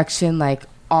 physical affection like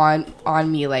on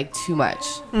me like too much.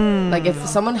 Like if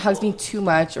someone hugs me too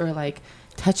much or like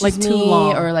touches Like me too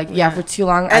long. or like for too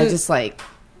long, I And- just like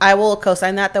I will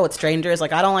co-sign that though with strangers.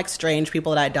 Like I don't like strange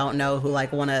people that I don't know who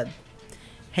like want to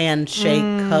handshake,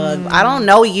 hug. I don't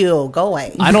know you. Go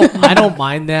away. I don't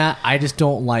mind that. I just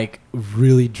don't like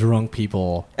really drunk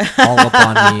people all up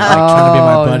on me, like trying to be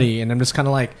my buddy, and I'm just kind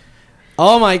of like,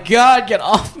 oh my god, get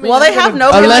off me! Well, they I'm have gonna-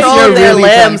 no Unless control you're of their really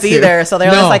drunk, limbs too. either, so they're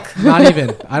no, just like, not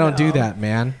even. I don't do that,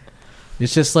 man.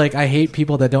 It's just like I hate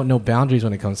people that don't know boundaries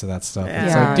when it comes to that stuff.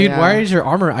 It's Yeah. like, dude, Yeah. why is your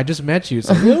armor? I just met you. It's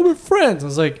like, yeah, we're friends. I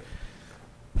was like,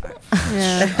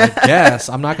 Yeah. I guess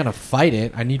I'm not gonna fight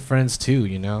it. I need friends too,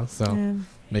 you know. So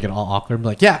make it all awkward. Be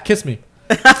like, yeah, kiss me,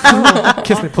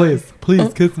 kiss me, please,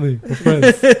 kiss me. We're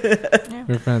friends.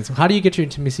 We're friends. How do you get your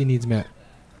intimacy needs met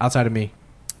outside of me?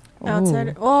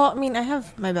 Outside. Well, I mean, I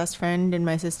have my best friend and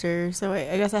my sister, so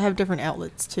I guess I have different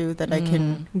outlets too that I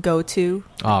can go to.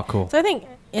 Oh, cool. So I think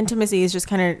intimacy is just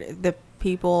kind of the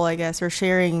people, I guess, are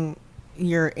sharing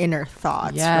your inner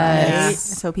thoughts, Yes. right?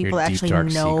 So people Your deep, actually dark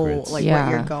know secrets. like Yeah.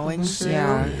 what you're going through.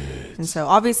 Yeah. And so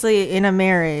obviously in a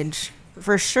marriage,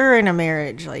 for sure in a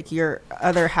marriage, like your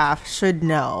other half should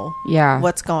know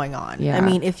what's going on. Yeah. I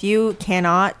mean, if you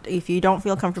don't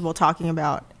feel comfortable talking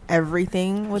about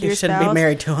everything with you your shouldn't spouse, be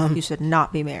married to him. you should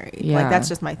not be married. Yeah. Like that's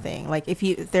just my thing. Like if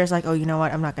there's like, oh, you know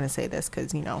what, I'm not going to say this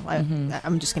because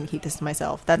I'm just going to keep this to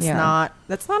myself. That's not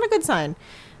a good sign.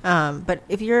 But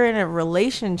if you're in a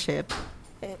relationship,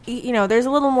 there's a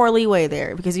little more leeway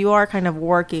there because you are kind of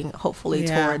working hopefully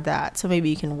toward that. So maybe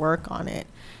you can work on it.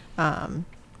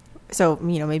 So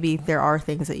maybe there are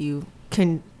things that you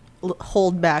can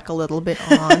hold back a little bit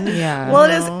on. Yeah. Well,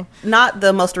 it is not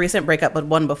the most recent breakup, but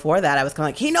one before that. I was kind of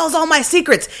like, he knows all my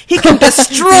secrets. He can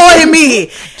destroy me.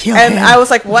 And I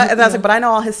was like, what? And I was like, but I know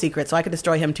all his secrets, so I could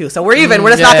destroy him too. So we're even. We're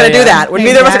just not going to do that.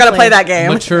 Neither of us are going to play that game.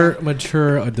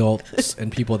 Mature adults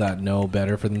and people that know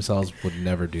better for themselves would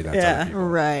never do that. Yeah. To people.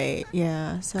 Right.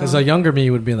 Yeah. Because a younger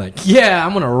me would be like, yeah,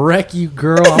 I'm going to wreck you,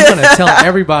 girl. I'm going to tell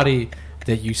everybody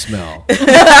that you smell.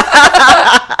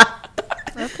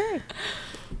 Okay.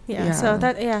 Yeah. So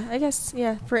I guess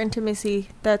for intimacy,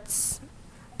 that's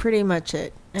pretty much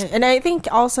it. And I think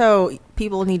also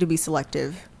people need to be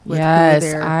selective with who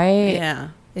they're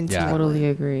intimate. Yeah. Totally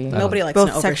agree. Nobody likes both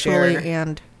an overshare. sexually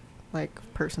and like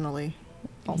personally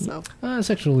also.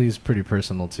 Sexually is pretty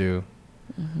personal too.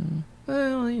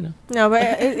 Well, you know. No, but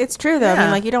it's true though. I Yeah.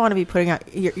 mean, like you don't want to be putting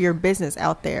out your business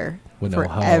out there With for no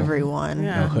hoe. everyone.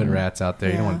 Yeah. No hood rats out there.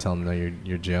 You don't Yeah. want to tell them that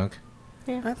you're junk.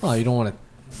 Yeah. Well, you don't want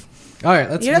to. All right,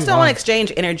 let's. You just move don't want to on.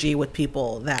 exchange energy with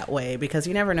people that way because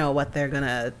you never know what they're going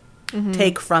to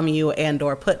take from you and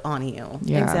or put on you.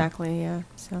 Yeah. Exactly. Yeah.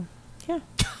 So, yeah.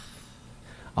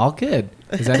 All good.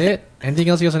 Is that it? Anything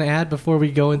else you guys want to add before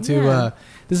we go into? Yeah.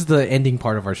 This is the ending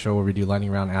part of our show where we do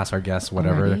lightning round, ask our guests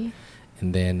whatever, Already?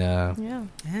 and then Yeah.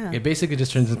 Yeah. it basically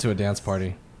just turns into a dance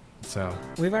party. So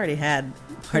We've already had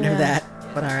part Yeah. of that,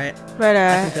 but all right. But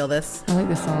I can feel this. I like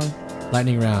this song.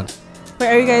 lightning round. wait,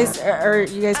 are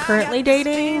you guys currently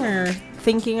dating or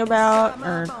thinking about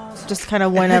or just kind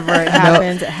of whenever it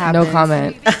happens, it happens? No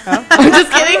comment. I'm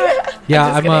just kidding. Yeah,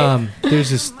 I'm. There's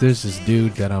this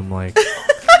dude that I'm like.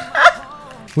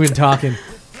 We've been talking,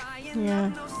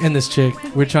 Yeah. and this chick.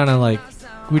 We're trying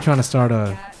to start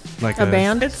a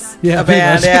band? It's Yeah, a pretty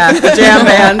band, much. yeah. A jam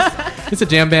band. It's a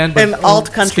jam band, but An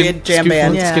alt country jam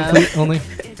band. Yeah. Skin flute only.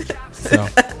 So,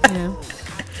 Yeah.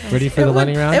 ready for the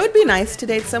lightning round? It would be nice to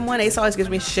date someone. Ace always gives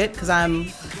me shit because I'm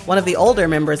one of the older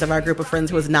members of our group of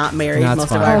friends who is not married. That's Most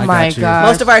fine. of I our Oh my got you. god.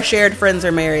 most of our shared friends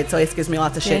are married, so Ace gives me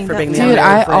lots of shit Dang, for that- being the Dude,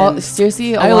 unmarried friend.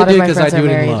 seriously, a I lot only of do my because I friends do are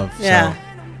it in married. love. Yeah. So.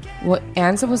 Well,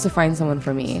 Anne's supposed to find someone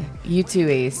for me. You too,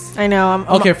 Ace. I know. I'm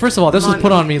Okay, first of all, this was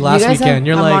put on me last guys have- weekend.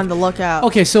 You're I'm like, on the lookout.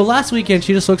 okay, so last weekend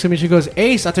she just looks at me. She goes,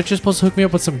 "Ace, I thought you're supposed to hook me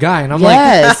up with some guy," and I'm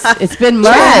Yes, it's been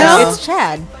months. Chad. It's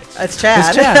Chad. It's like, "It's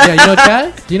Chad. Chad." Yeah, you know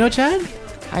Chad? Do you know Chad?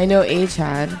 I know a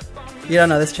Chad. You don't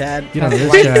know this Chad. You don't know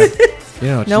this Chad. You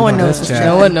know, No you one know knows this this Chad.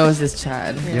 No one knows this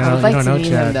Chad. You I would don't like to know meet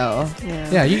Chad. him though.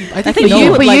 Yeah, you. I think, think you know you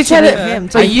him. would but like you to try meet to, him,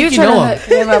 but too. you I think try you know to him. hook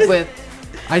him up with.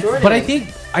 But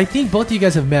I think both of you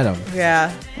guys have met him. Yeah.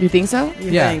 You think so?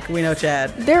 You Yeah. think we know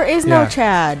Chad. There is Yeah. no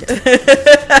Chad.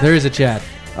 There is a Chad.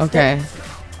 Okay.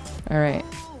 All right.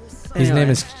 His Anyway. name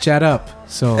is Chad Up.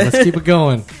 So let's keep it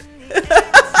going.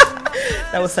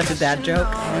 That was such a dad joke.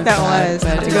 That was to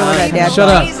go with that dad. Shut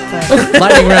up. up.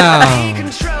 Lightning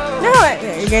round. No,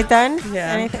 you get done?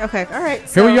 Yeah. Anything? Okay. All right.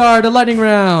 Here we so- are, the lightning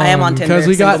round. I am on Tinder. because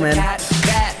we got. single man.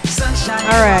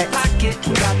 All right.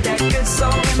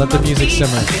 Let the music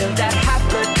simmer.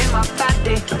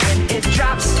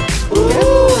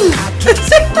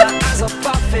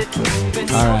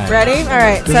 All right. Ready? All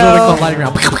right. This is what we call So lightning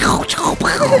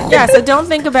round. yeah. So don't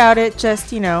think about it. Just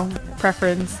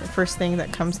preference. The first thing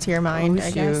that comes to your mind. Oh,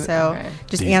 I guess. shoot. So Okay.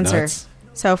 just These answer. nuts.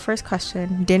 So first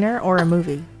question: dinner or a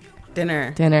movie?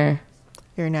 Dinner. Dinner.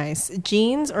 Very nice.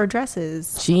 Jeans or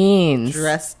dresses? Jeans.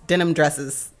 Denim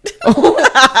dresses.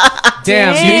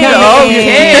 Damn, so you Dang.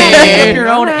 can't Okay. make your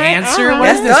own All right, answer. all What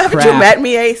right. is Yes, this haven't crap? you met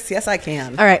me, Ace? Yes, I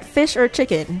can. All right. Fish or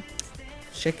chicken?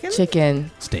 Chicken?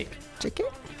 Chicken. Steak. Chicken.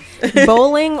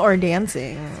 Bowling or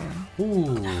dancing?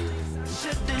 Ooh.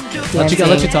 Dancing.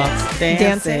 Let you talk.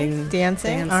 Dancing.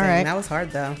 Dancing. All right. That was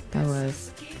hard, though. That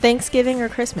was. Thanksgiving or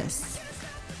Christmas?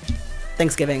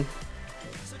 Thanksgiving.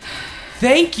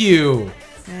 Thank you.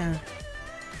 Yeah.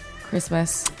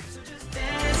 Christmas.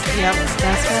 Yep,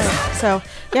 that's right. So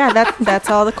yeah, that's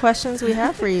all the questions we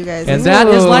have for you guys. And that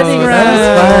is lightning Ooh, round.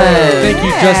 that was fun. Thank you,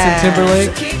 Yeah. Justin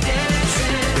Timberlake.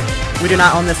 We do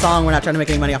not own this song. We're not trying to make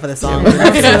any money off of this song.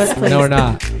 Yes, please. No, we're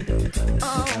not.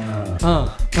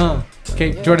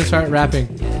 Okay, Jordan, start rapping.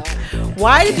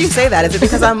 Why did you say that? Is it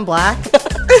because I'm black?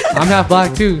 I'm half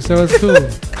black too, so it's cool.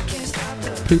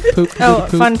 Poop, poop, Oh,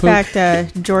 poop, fun poop.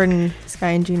 fact: Jordan, Sky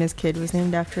and Gina's kid was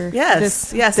named after Yes.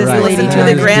 this. Yes. this If you Right. listen lady. to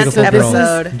the This Grant beautiful girl.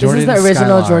 episode. This is Jordan the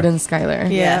original Skylar. Jordan Schuyler.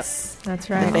 Yes. That's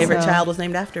My right. favorite So- child was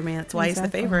named after me. That's why he's the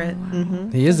Exactly. favorite.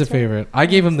 He is the favorite. I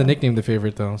gave him the nickname the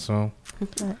favorite though, so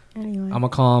But anyway. I'm gonna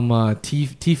call him T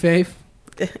Fave,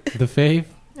 the Fave.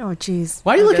 Oh, jeez.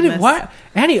 Why are you Oh, looking at goodness. why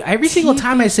Annie? Every single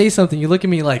time I say something, you look at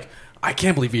me like I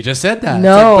can't believe you just said that. It's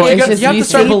No, like, but it's just you have you to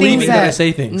start say believing things that I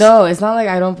say things. No, it's not like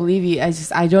I don't believe you.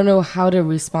 I don't know how to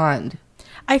respond.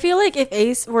 I feel like if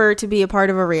Ace were to be a part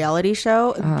of a reality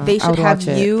show, they I should would have watch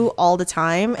it. you all the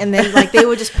time, and then like they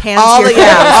would just pan to all your the face.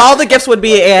 all the gifts would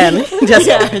be in. Just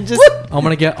I'm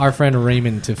gonna get our friend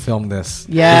Raymond to film this.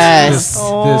 Yes. This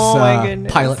Oh my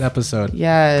goodness. pilot episode.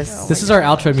 Yes. This is our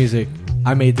outro music.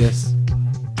 I made this.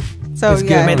 So It's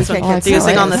good. yeah, Made this okay, one. good. Do you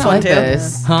sing on this one too?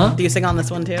 Huh? Do you sing on this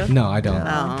one too? No, I don't.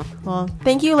 Oh, Well,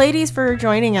 thank you, ladies, for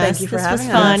joining us. Thank you for this having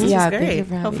was us. fun. This Yeah, is thank great. you for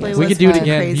having Hopefully us. We was could do it fun.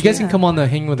 again. Crazy. You guys can come on the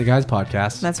Hanging with the Guys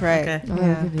podcast. That's right. Okay. Oh, we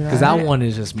Yeah. could do Because that one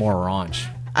is just more raunch.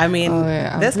 I mean, Oh,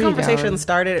 yeah, I'm this pretty conversation down.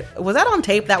 started. Was that on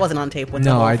tape? That wasn't on tape. With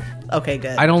No, the I- whole- Okay,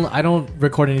 good. I don't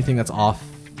record anything that's off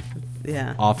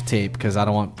Yeah. tape because I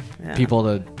don't want Yeah. people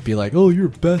to be like, "Oh, you're a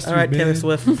bastard, All right, man. Taylor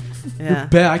Swift. Yeah.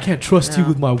 Bad. I can't trust you Yeah.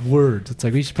 with my words." It's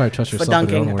like we should probably trust For yourself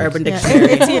with your own dunking, words. Urban Yeah.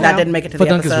 Dictionary. It's, you That know. didn't make it to the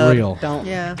Fudunk is episode. real. Don't.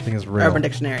 Yeah. I think it's real. Urban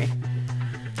Dictionary.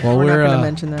 Well, We're not we're going to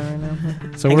mention that right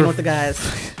now. so Hanging we're with the guys.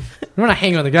 we're not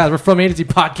hanging with the guys. We're from A to Z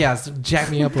Podcast. Jack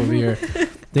me up over here.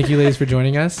 Thank you, ladies, for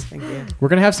joining us. Thank you. We're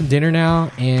gonna have some dinner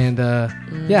now, and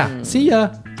yeah, see ya.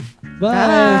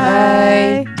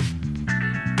 Bye. Bye.